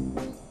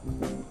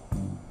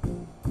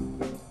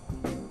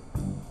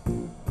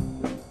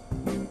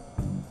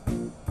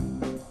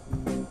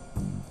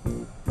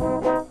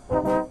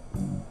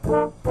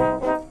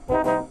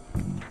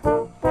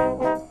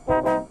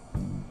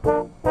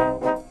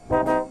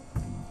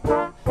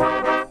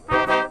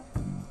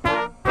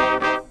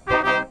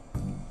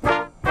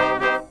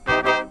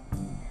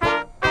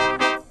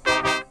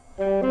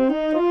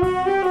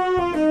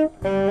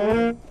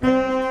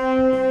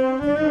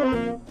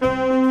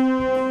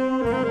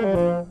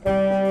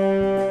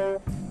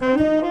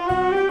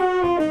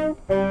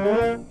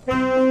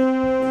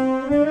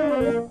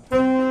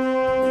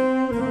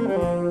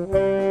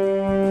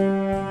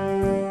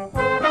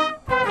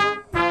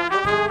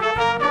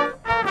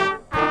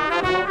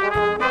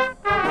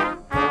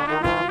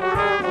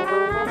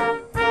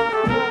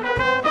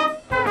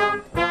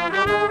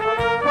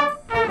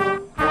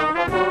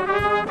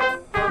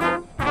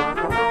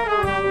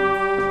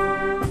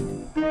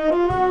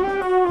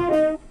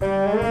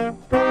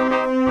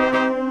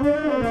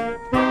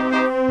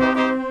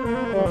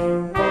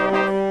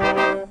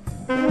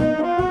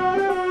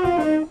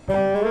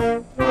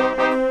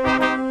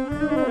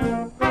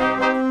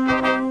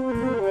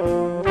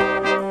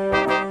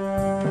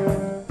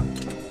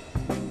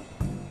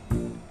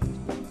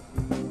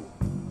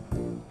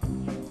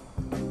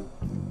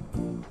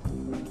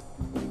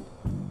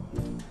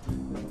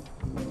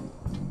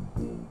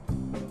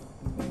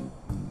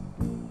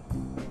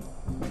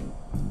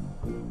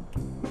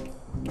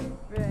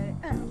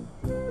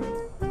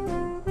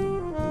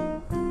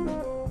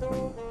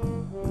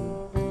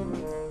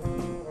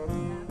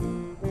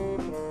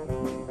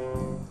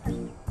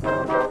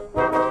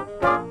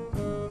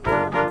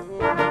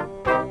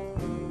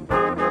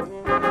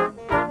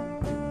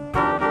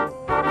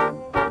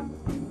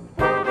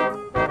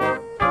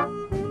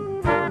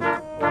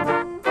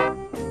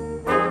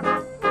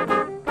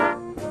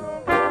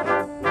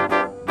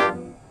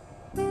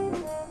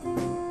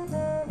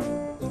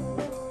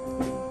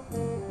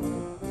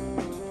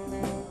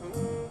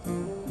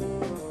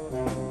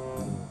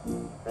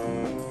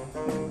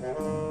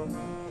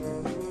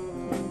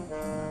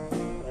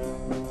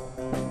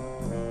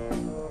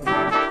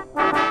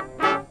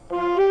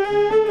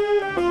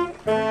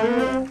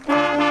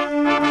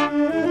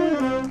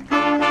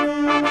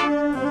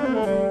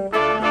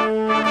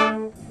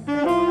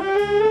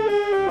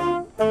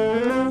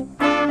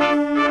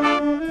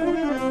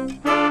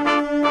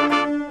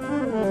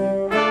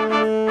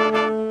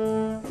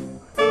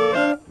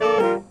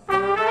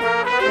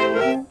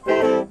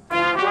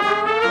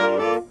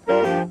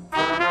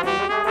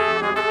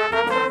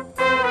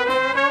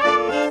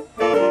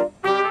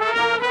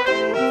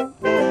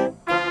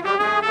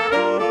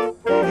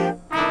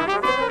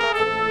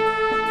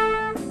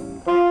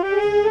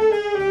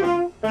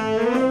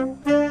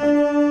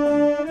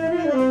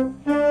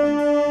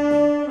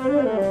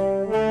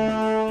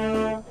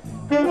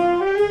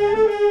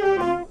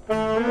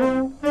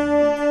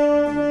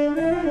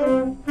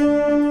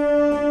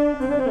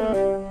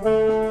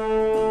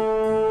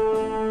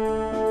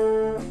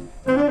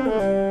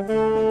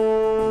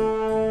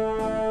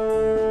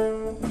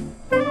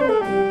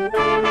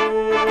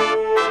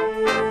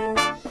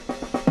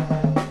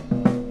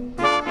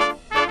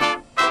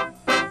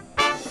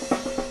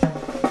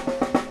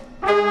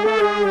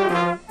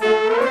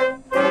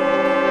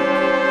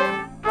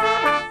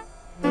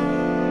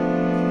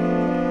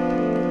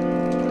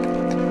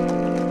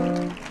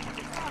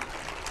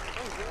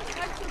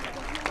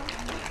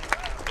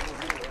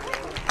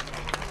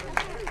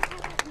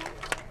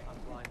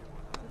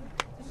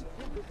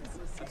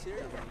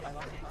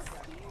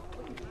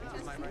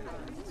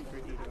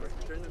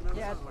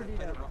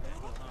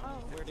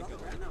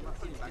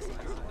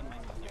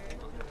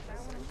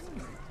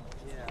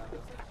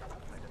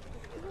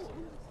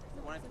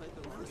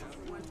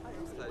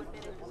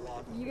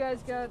 You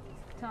guys got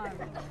time.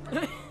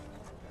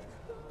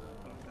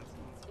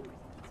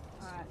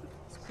 Alright,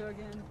 so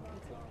again,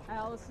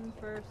 Allison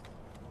first,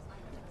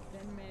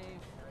 then me,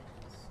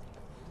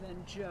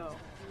 then Joe.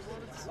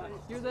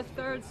 You're the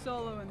third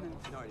solo in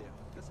this. No idea.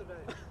 That's about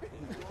it.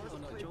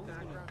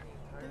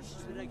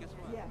 Did I guess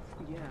what? Yeah.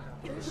 Yeah.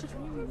 That's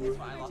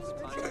why I lost the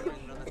contract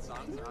and know that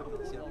song, so I'm going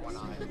to see like one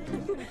eye.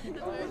 Keep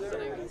going.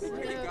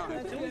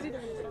 That's easy.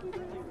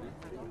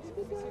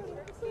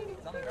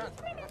 It's on the ground.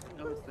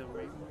 No, it's the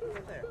right one.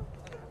 There.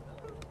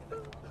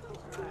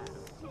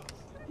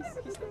 He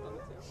stepped on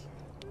it too.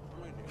 What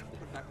am I going to do?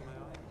 Put it back in my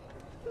eye?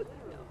 Keep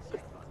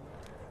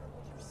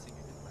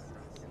singing in the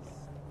background.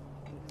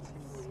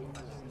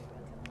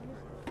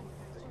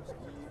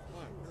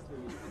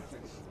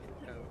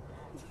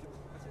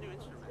 That's a new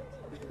instrument.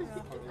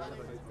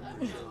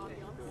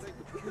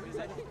 Because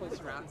I just play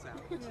surround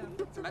sound. Yeah.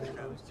 It's a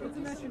metronome. It's a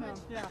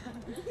metronome, yeah.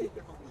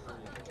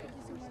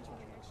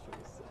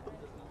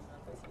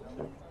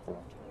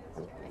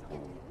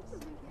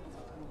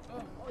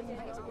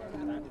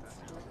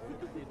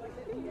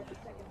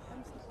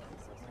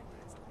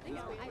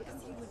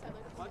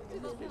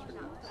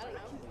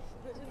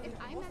 If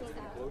I mess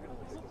up,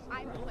 I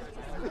will put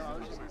this on.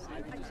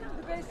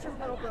 The bass drum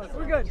pedal goes.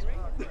 We're good.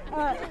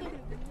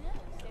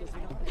 It's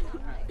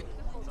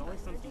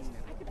always something new.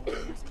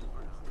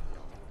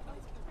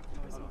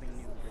 Always something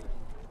new.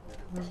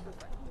 The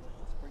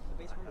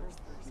bass drum goes?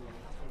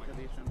 The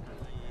bass drum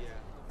goes.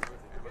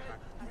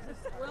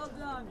 Well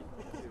done.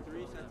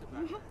 3 cents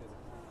back.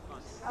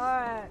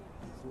 Alright.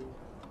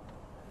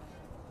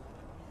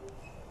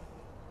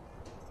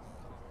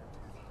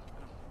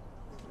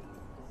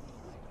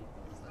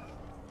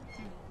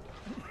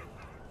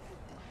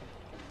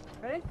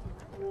 Ready?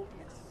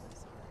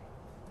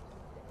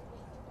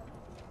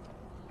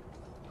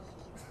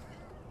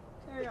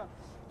 There we go.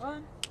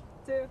 1,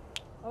 2,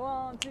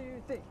 1, 2,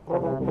 3.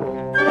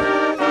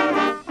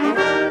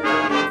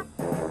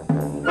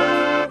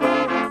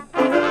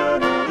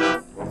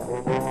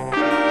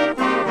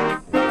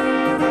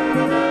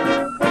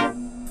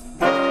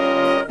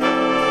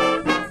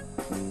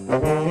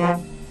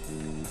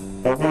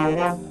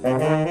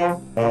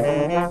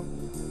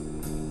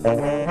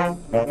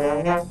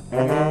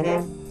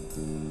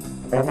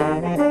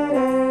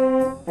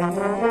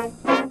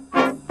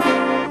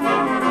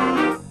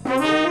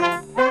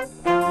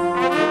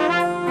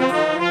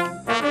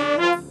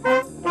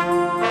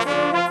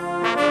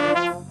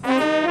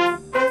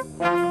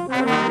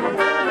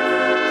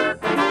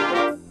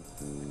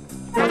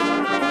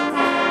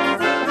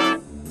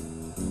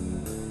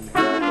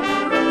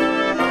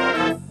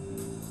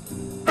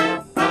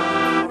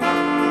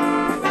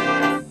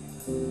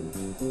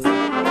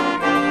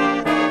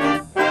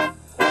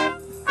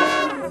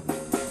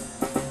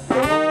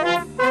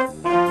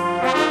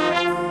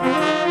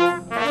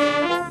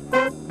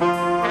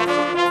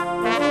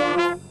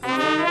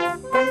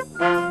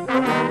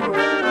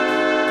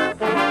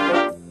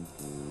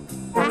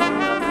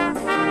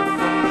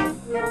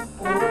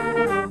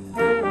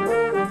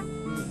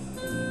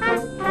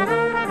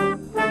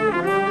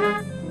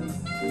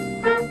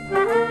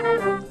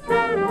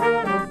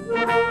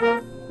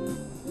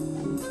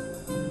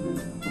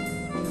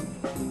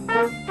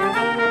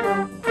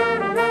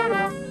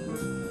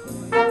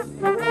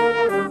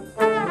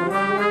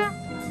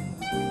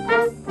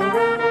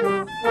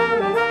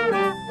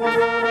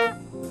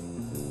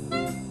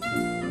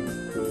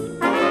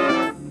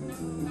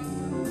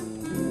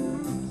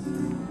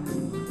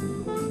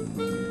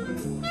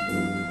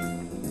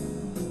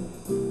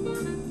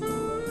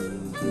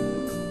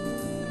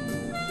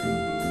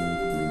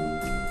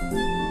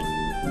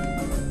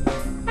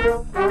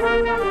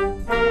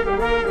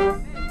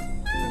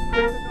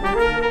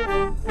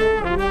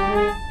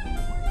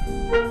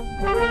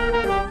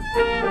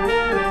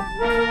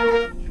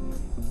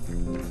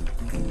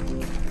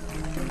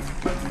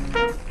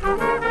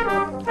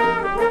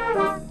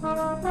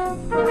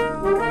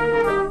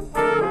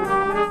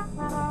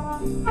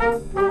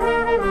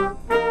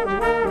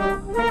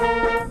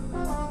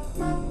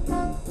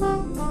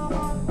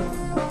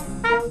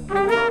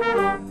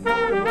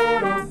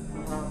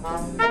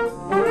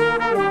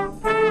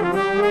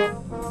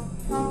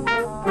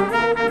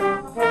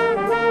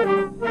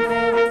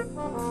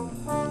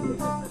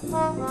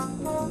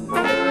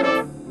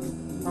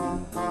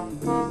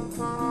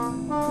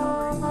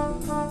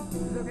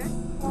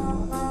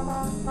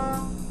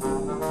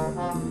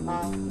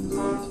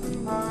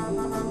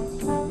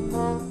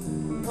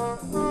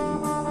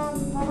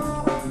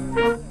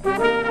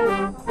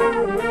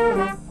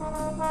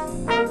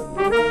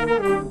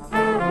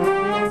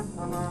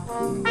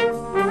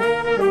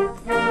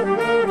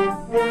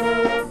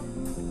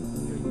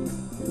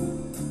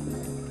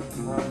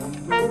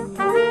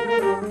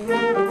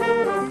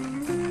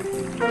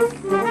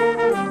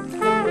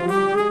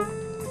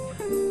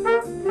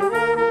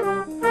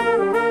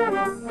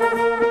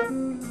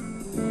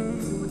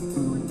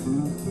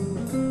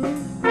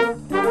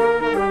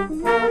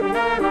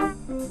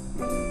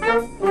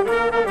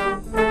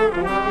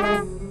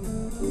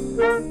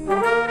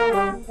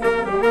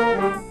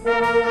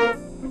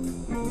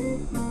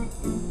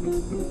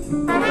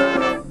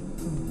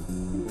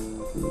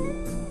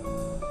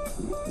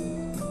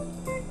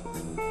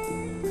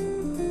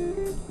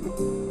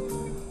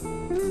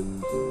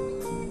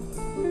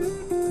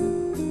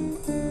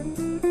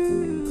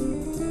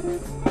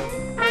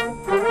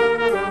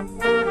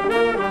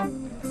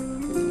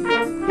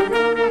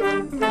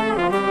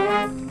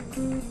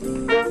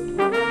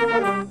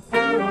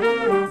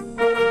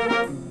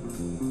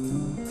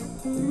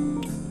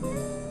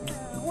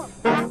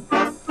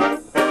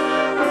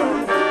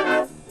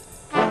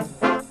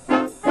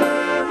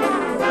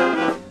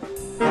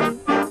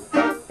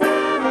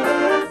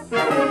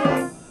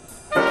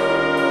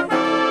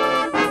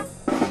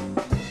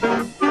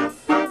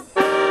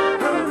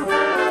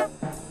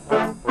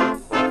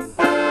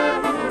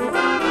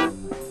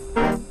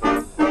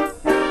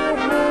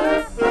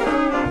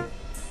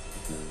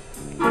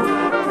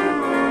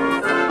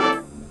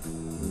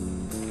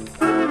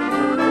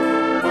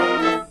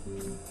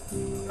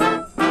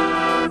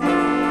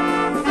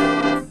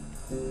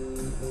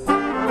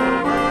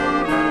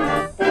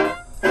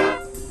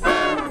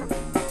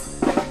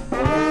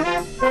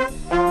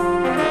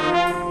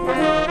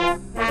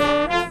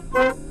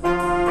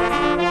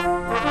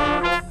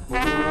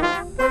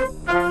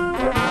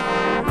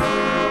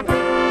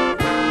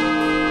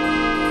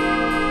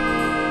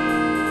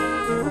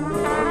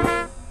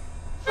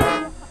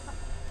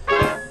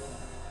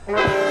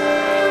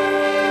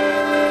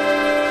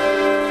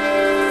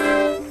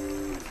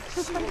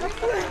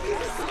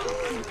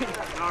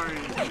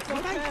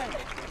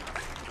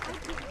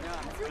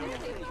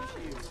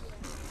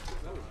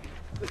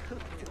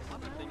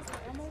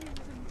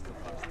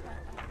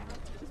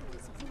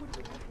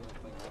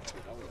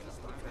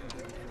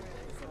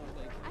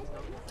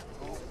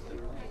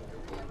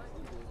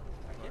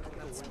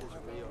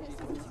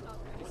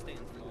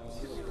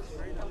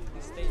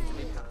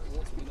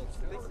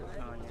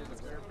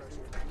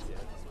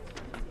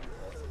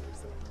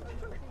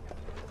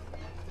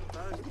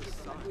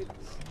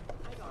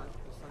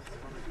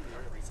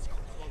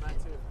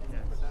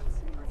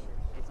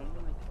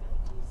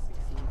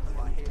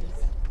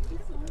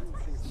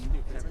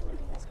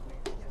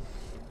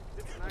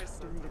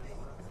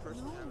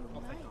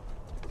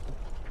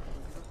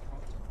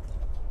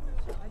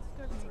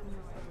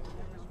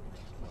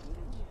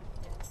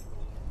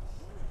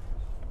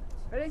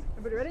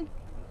 Everybody ready?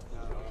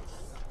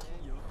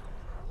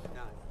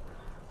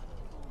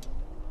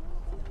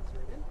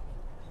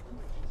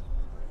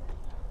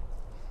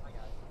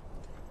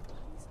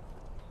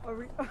 Are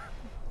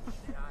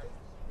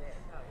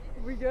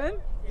we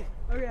good?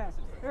 Okay,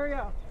 here we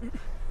go.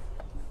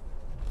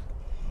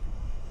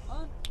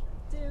 1,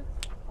 2,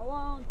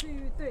 1,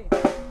 2, 3.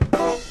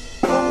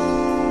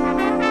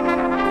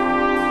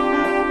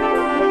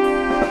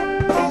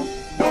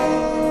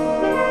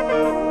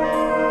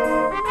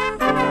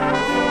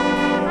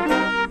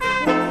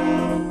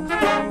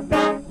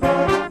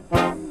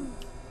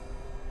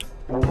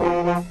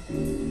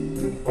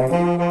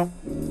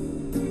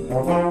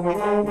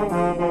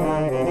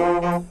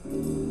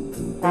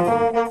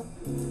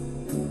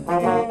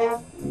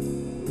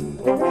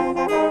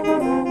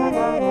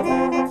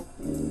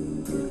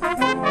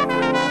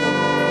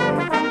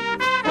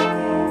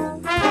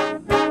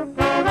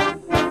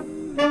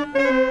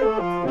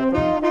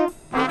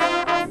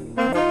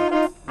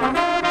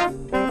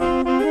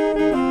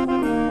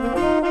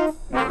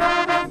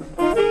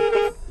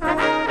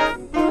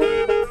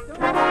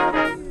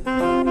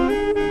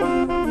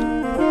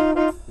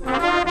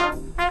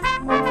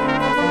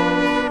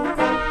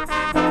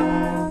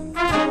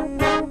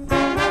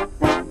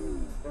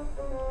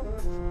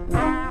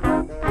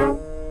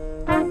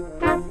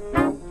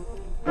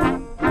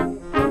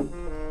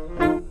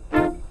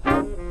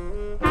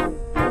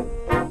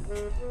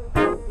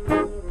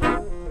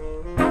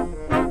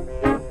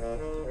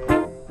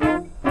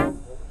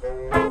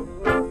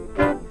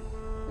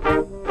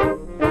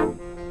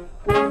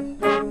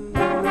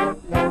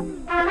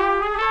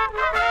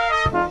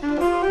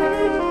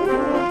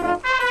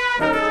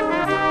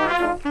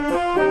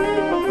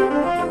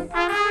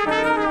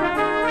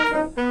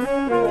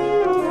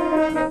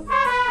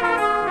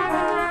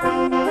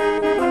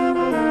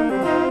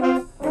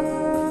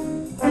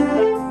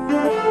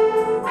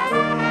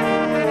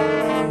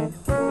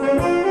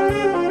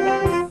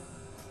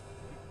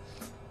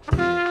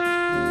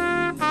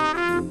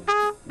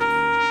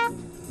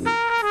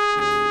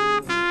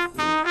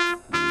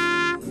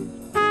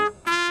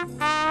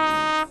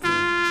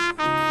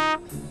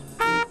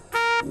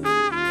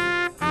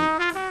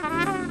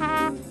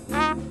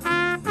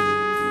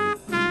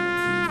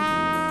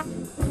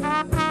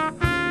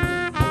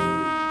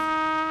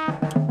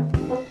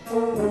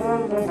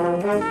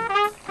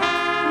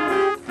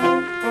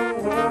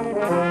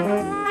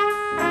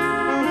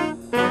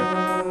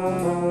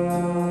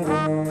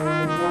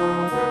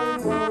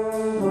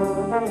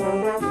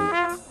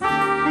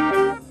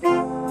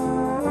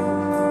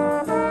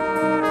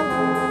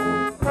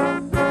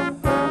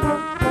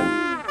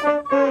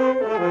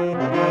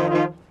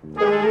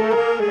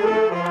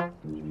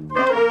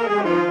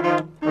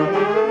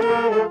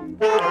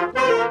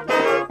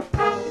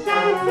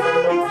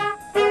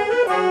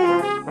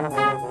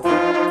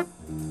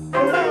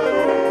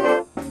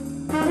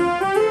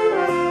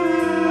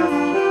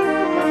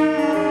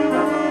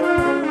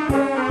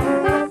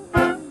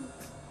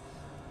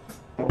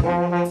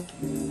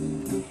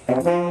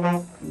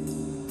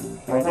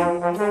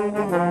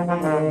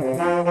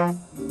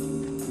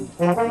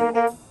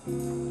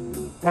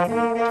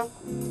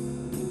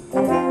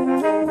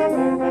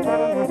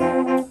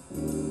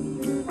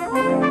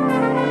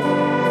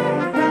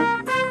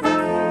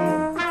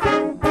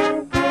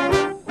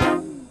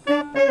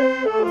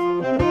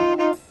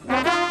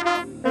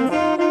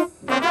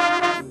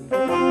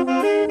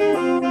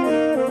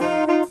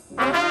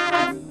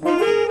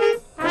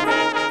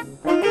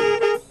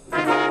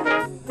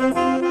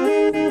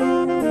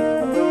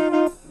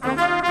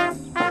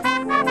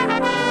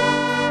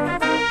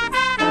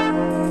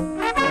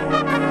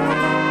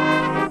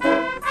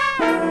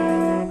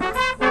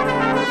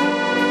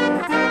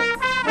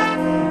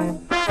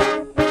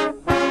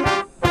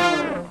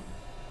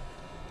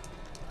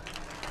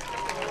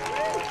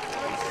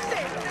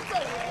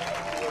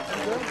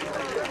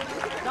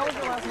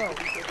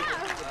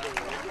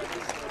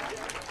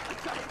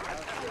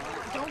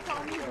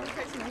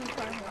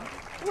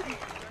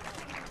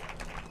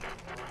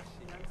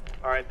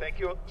 All right, thank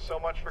you so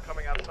much for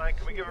coming out tonight.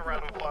 Can we give a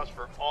round of applause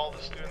for all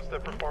the students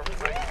that performed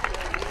tonight?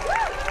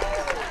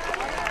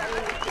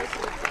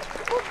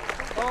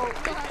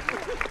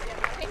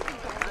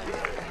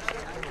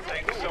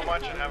 Thank you so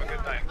much and have a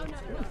good night.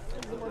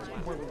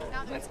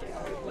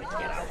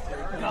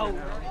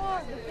 Go.